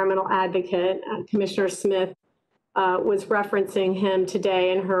and environmental advocate. Commissioner Smith was referencing him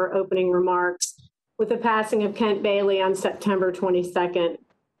today in her opening remarks with the passing of Kent Bailey on September 22nd.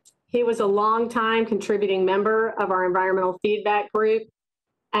 He was a longtime contributing member of our environmental feedback group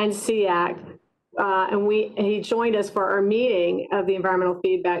and SEAC. And he joined us for our meeting of the environmental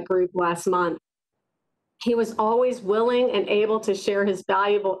feedback group last month. He was always willing and able to share his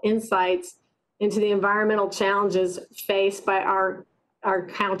valuable insights into the environmental challenges faced by our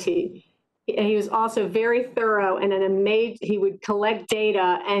county. And he was also very thorough and he would collect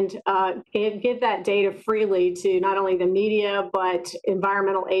data and give that data freely to not only the media, but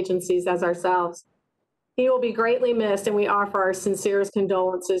environmental agencies as ourselves. He will be greatly missed, and we offer our sincerest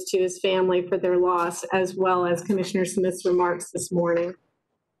condolences to his family for their loss, as well as Commissioner Smith's remarks this morning.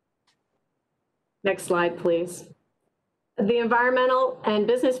 Next slide, please. The environmental and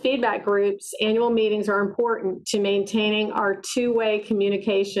business feedback groups' annual meetings are important to maintaining our two-way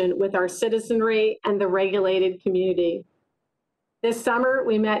communication with our citizenry and the regulated community. This summer,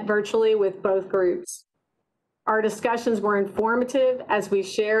 we met virtually with both groups. Our discussions were informative as we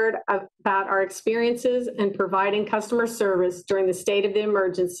shared about our experiences in providing customer service during the state of the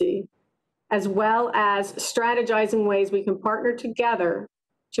emergency, as well as strategizing ways we can partner together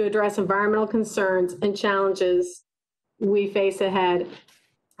to address environmental concerns and challenges we face ahead.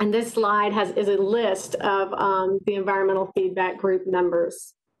 And this slide is a list of the environmental feedback group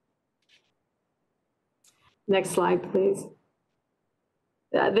members. Next slide, please.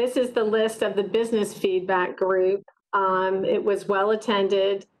 This is the list of the business feedback group. It was well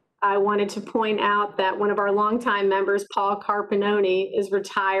attended. I wanted to point out that one of our longtime members, Paul Carpinoni, is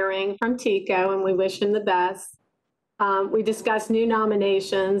retiring from TECO, and we wish him the best. We discussed new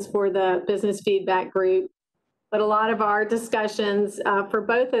nominations for the business feedback group, but a lot of our discussions for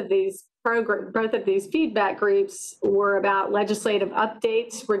both of these feedback groups were about legislative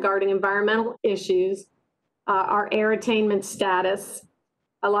updates regarding environmental issues, our air attainment status.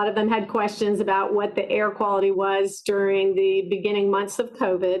 A lot of them had questions about what the air quality was during the beginning months of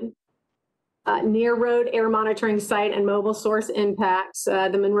COVID, near road air monitoring site and mobile source impacts,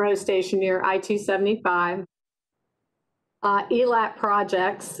 the Monroe station near I-275, ELAP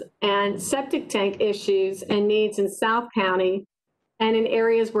projects, and septic tank issues and needs in South County and in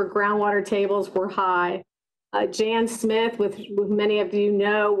areas where groundwater tables were high. Jan Smith, with many of you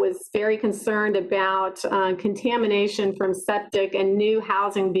know, was very concerned about contamination from septic and new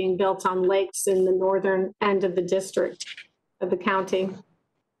housing being built on lakes in the northern end of the district of the county.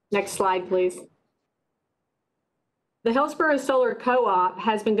 Next slide, please. The Hillsborough Solar Co-op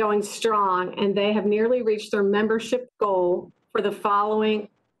has been going strong, and they have nearly reached their membership goal for the following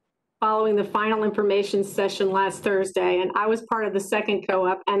the final information session last Thursday. And I was part of the second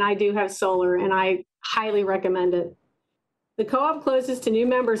co-op, and I do have solar, and I highly recommend it. The co-op closes to new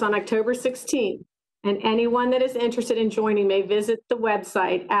members on October 16th, and anyone that is interested in joining may visit the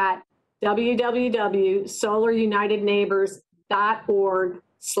website at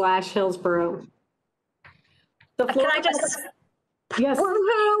www.solarunitedneighbors.org/Hillsborough. Can I just? Yes.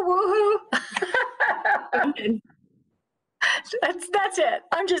 Woohoo, woohoo. That's it.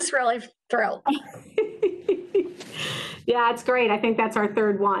 I'm just really thrilled. Yeah, it's great. I think that's our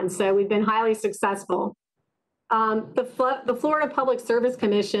third one. So we've been highly successful. The Florida Public Service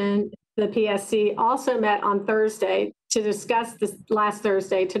Commission, the PSC, also met on Thursday to discuss last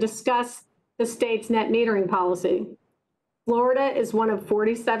Thursday to discuss the state's net metering policy. Florida is one of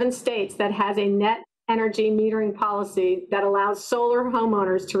 47 states that has a net energy metering policy that allows solar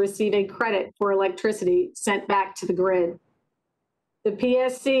homeowners to receive a credit for electricity sent back to the grid. The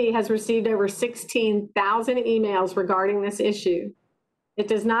PSC has received over 16,000 emails regarding this issue. It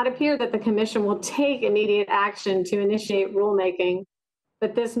does not appear that the Commission will take immediate action to initiate rulemaking,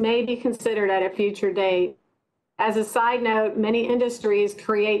 but this may be considered at a future date. As a side note, many industries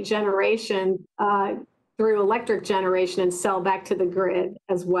create generation through electric generation and sell back to the grid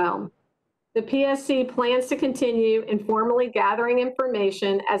as well. The PSC plans to continue informally gathering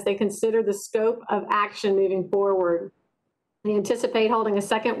information as they consider the scope of action moving forward. They anticipate holding a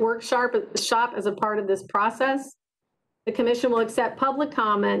second workshop as a part of this process. The Commission will accept public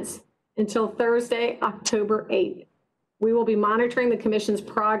comments until Thursday, October 8th. We will be monitoring the Commission's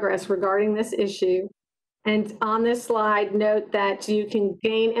progress regarding this issue. And on this slide, note that you can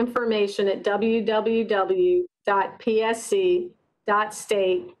gain information at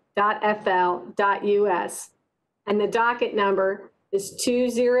www.psc.state.fl.us. And the docket number is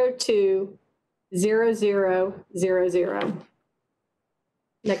 202-0000.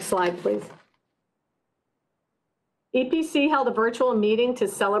 Next slide, please. EPC held a virtual meeting to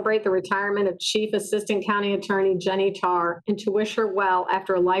celebrate the retirement of Chief Assistant County Attorney Jenny Tarr and to wish her well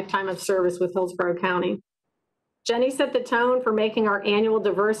after a lifetime of service with Hillsborough County. Jenny set the tone for making our annual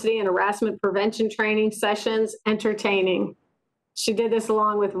diversity and harassment prevention training sessions entertaining. She did this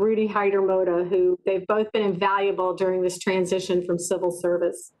along with Rudy Heider-Moda, who they've both been invaluable during this transition from civil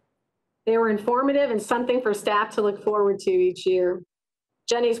service. They were informative and something for staff to look forward to each year.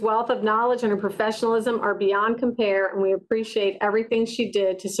 Jenny's wealth of knowledge and her professionalism are beyond compare, and we appreciate everything she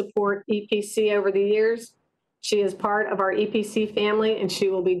did to support EPC over the years. She is part of our EPC family, and she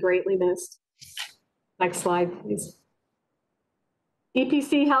will be greatly missed. Next slide, please.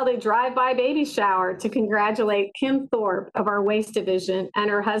 EPC held a drive-by baby shower to congratulate Kim Thorpe of our waste division and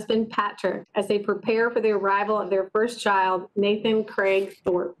her husband, Patrick, as they prepare for the arrival of their first child, Nathan Craig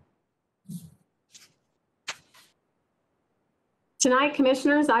Thorpe. Tonight,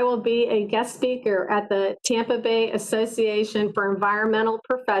 Commissioners, I will be a guest speaker at the Tampa Bay Association for Environmental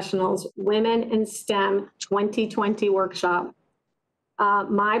Professionals Women in STEM 2020 workshop.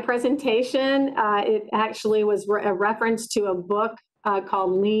 My presentation, it actually was a reference to a book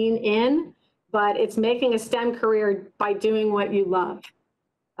called Lean In, but it's making a STEM career by doing what you love.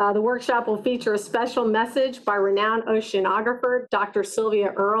 The workshop will feature a special message by renowned oceanographer, Dr.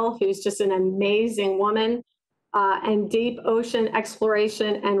 Sylvia Earle, who's just an amazing woman, and deep ocean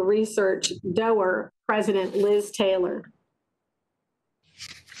exploration and research DOER President Liz Taylor.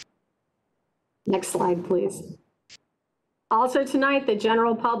 Next slide, please. Also tonight, the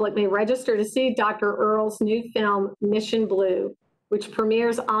general public may register to see Dr. Earle's new film, Mission Blue, which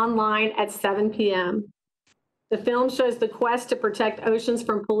premieres online at 7 p.m. The film shows the quest to protect oceans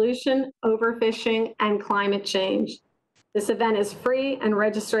from pollution, overfishing, and climate change. This event is free and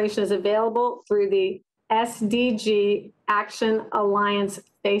registration is available through the SDG Action Alliance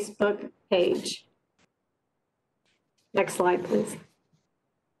Facebook page. Next slide, please.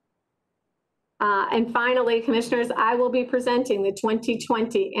 And finally, Commissioners, I will be presenting the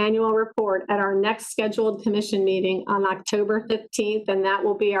 2020 annual report at our next scheduled commission meeting on October 15th, and that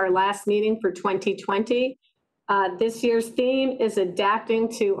will be our last meeting for 2020. This year's theme is adapting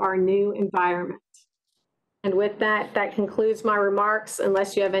to our new environment. And with that, that concludes my remarks,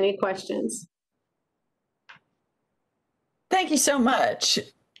 unless you have any questions. Thank you so much,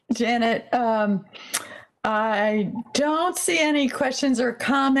 Janet. I don't see any questions or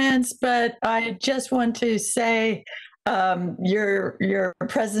comments, but I just want to say your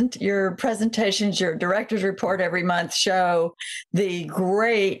presentations, your director's report every month show the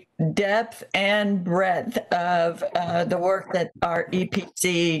great depth and breadth of the work that our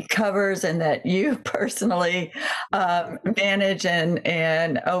EPC covers and that you personally manage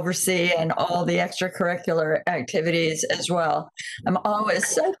and oversee, and all the extracurricular activities as well. I'm always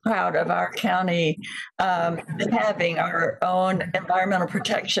so proud of our county having our own Environmental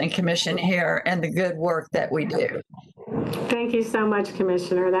Protection Commission here and the good work that we do. Thank you so much,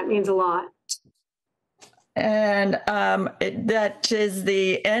 Commissioner. That means a lot. And that is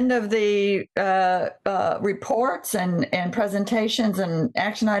the end of the reports and presentations and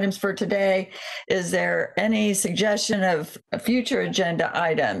action items for today. Is there any suggestion of future agenda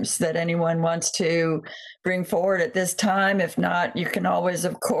items that anyone wants to bring forward at this time? If not, you can always,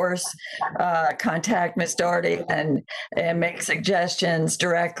 of course, contact Ms. Doherty and make suggestions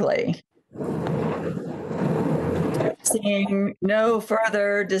directly. Seeing no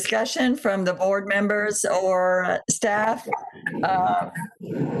further discussion from the board members or staff, I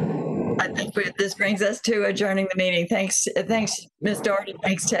think this brings us to adjourning the meeting. Thanks, Ms. Doherty.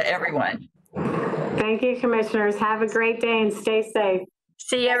 Thanks to everyone. Thank you, commissioners. Have a great day and stay safe.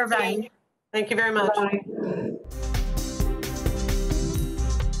 See you, everybody. Thank you very much. Bye.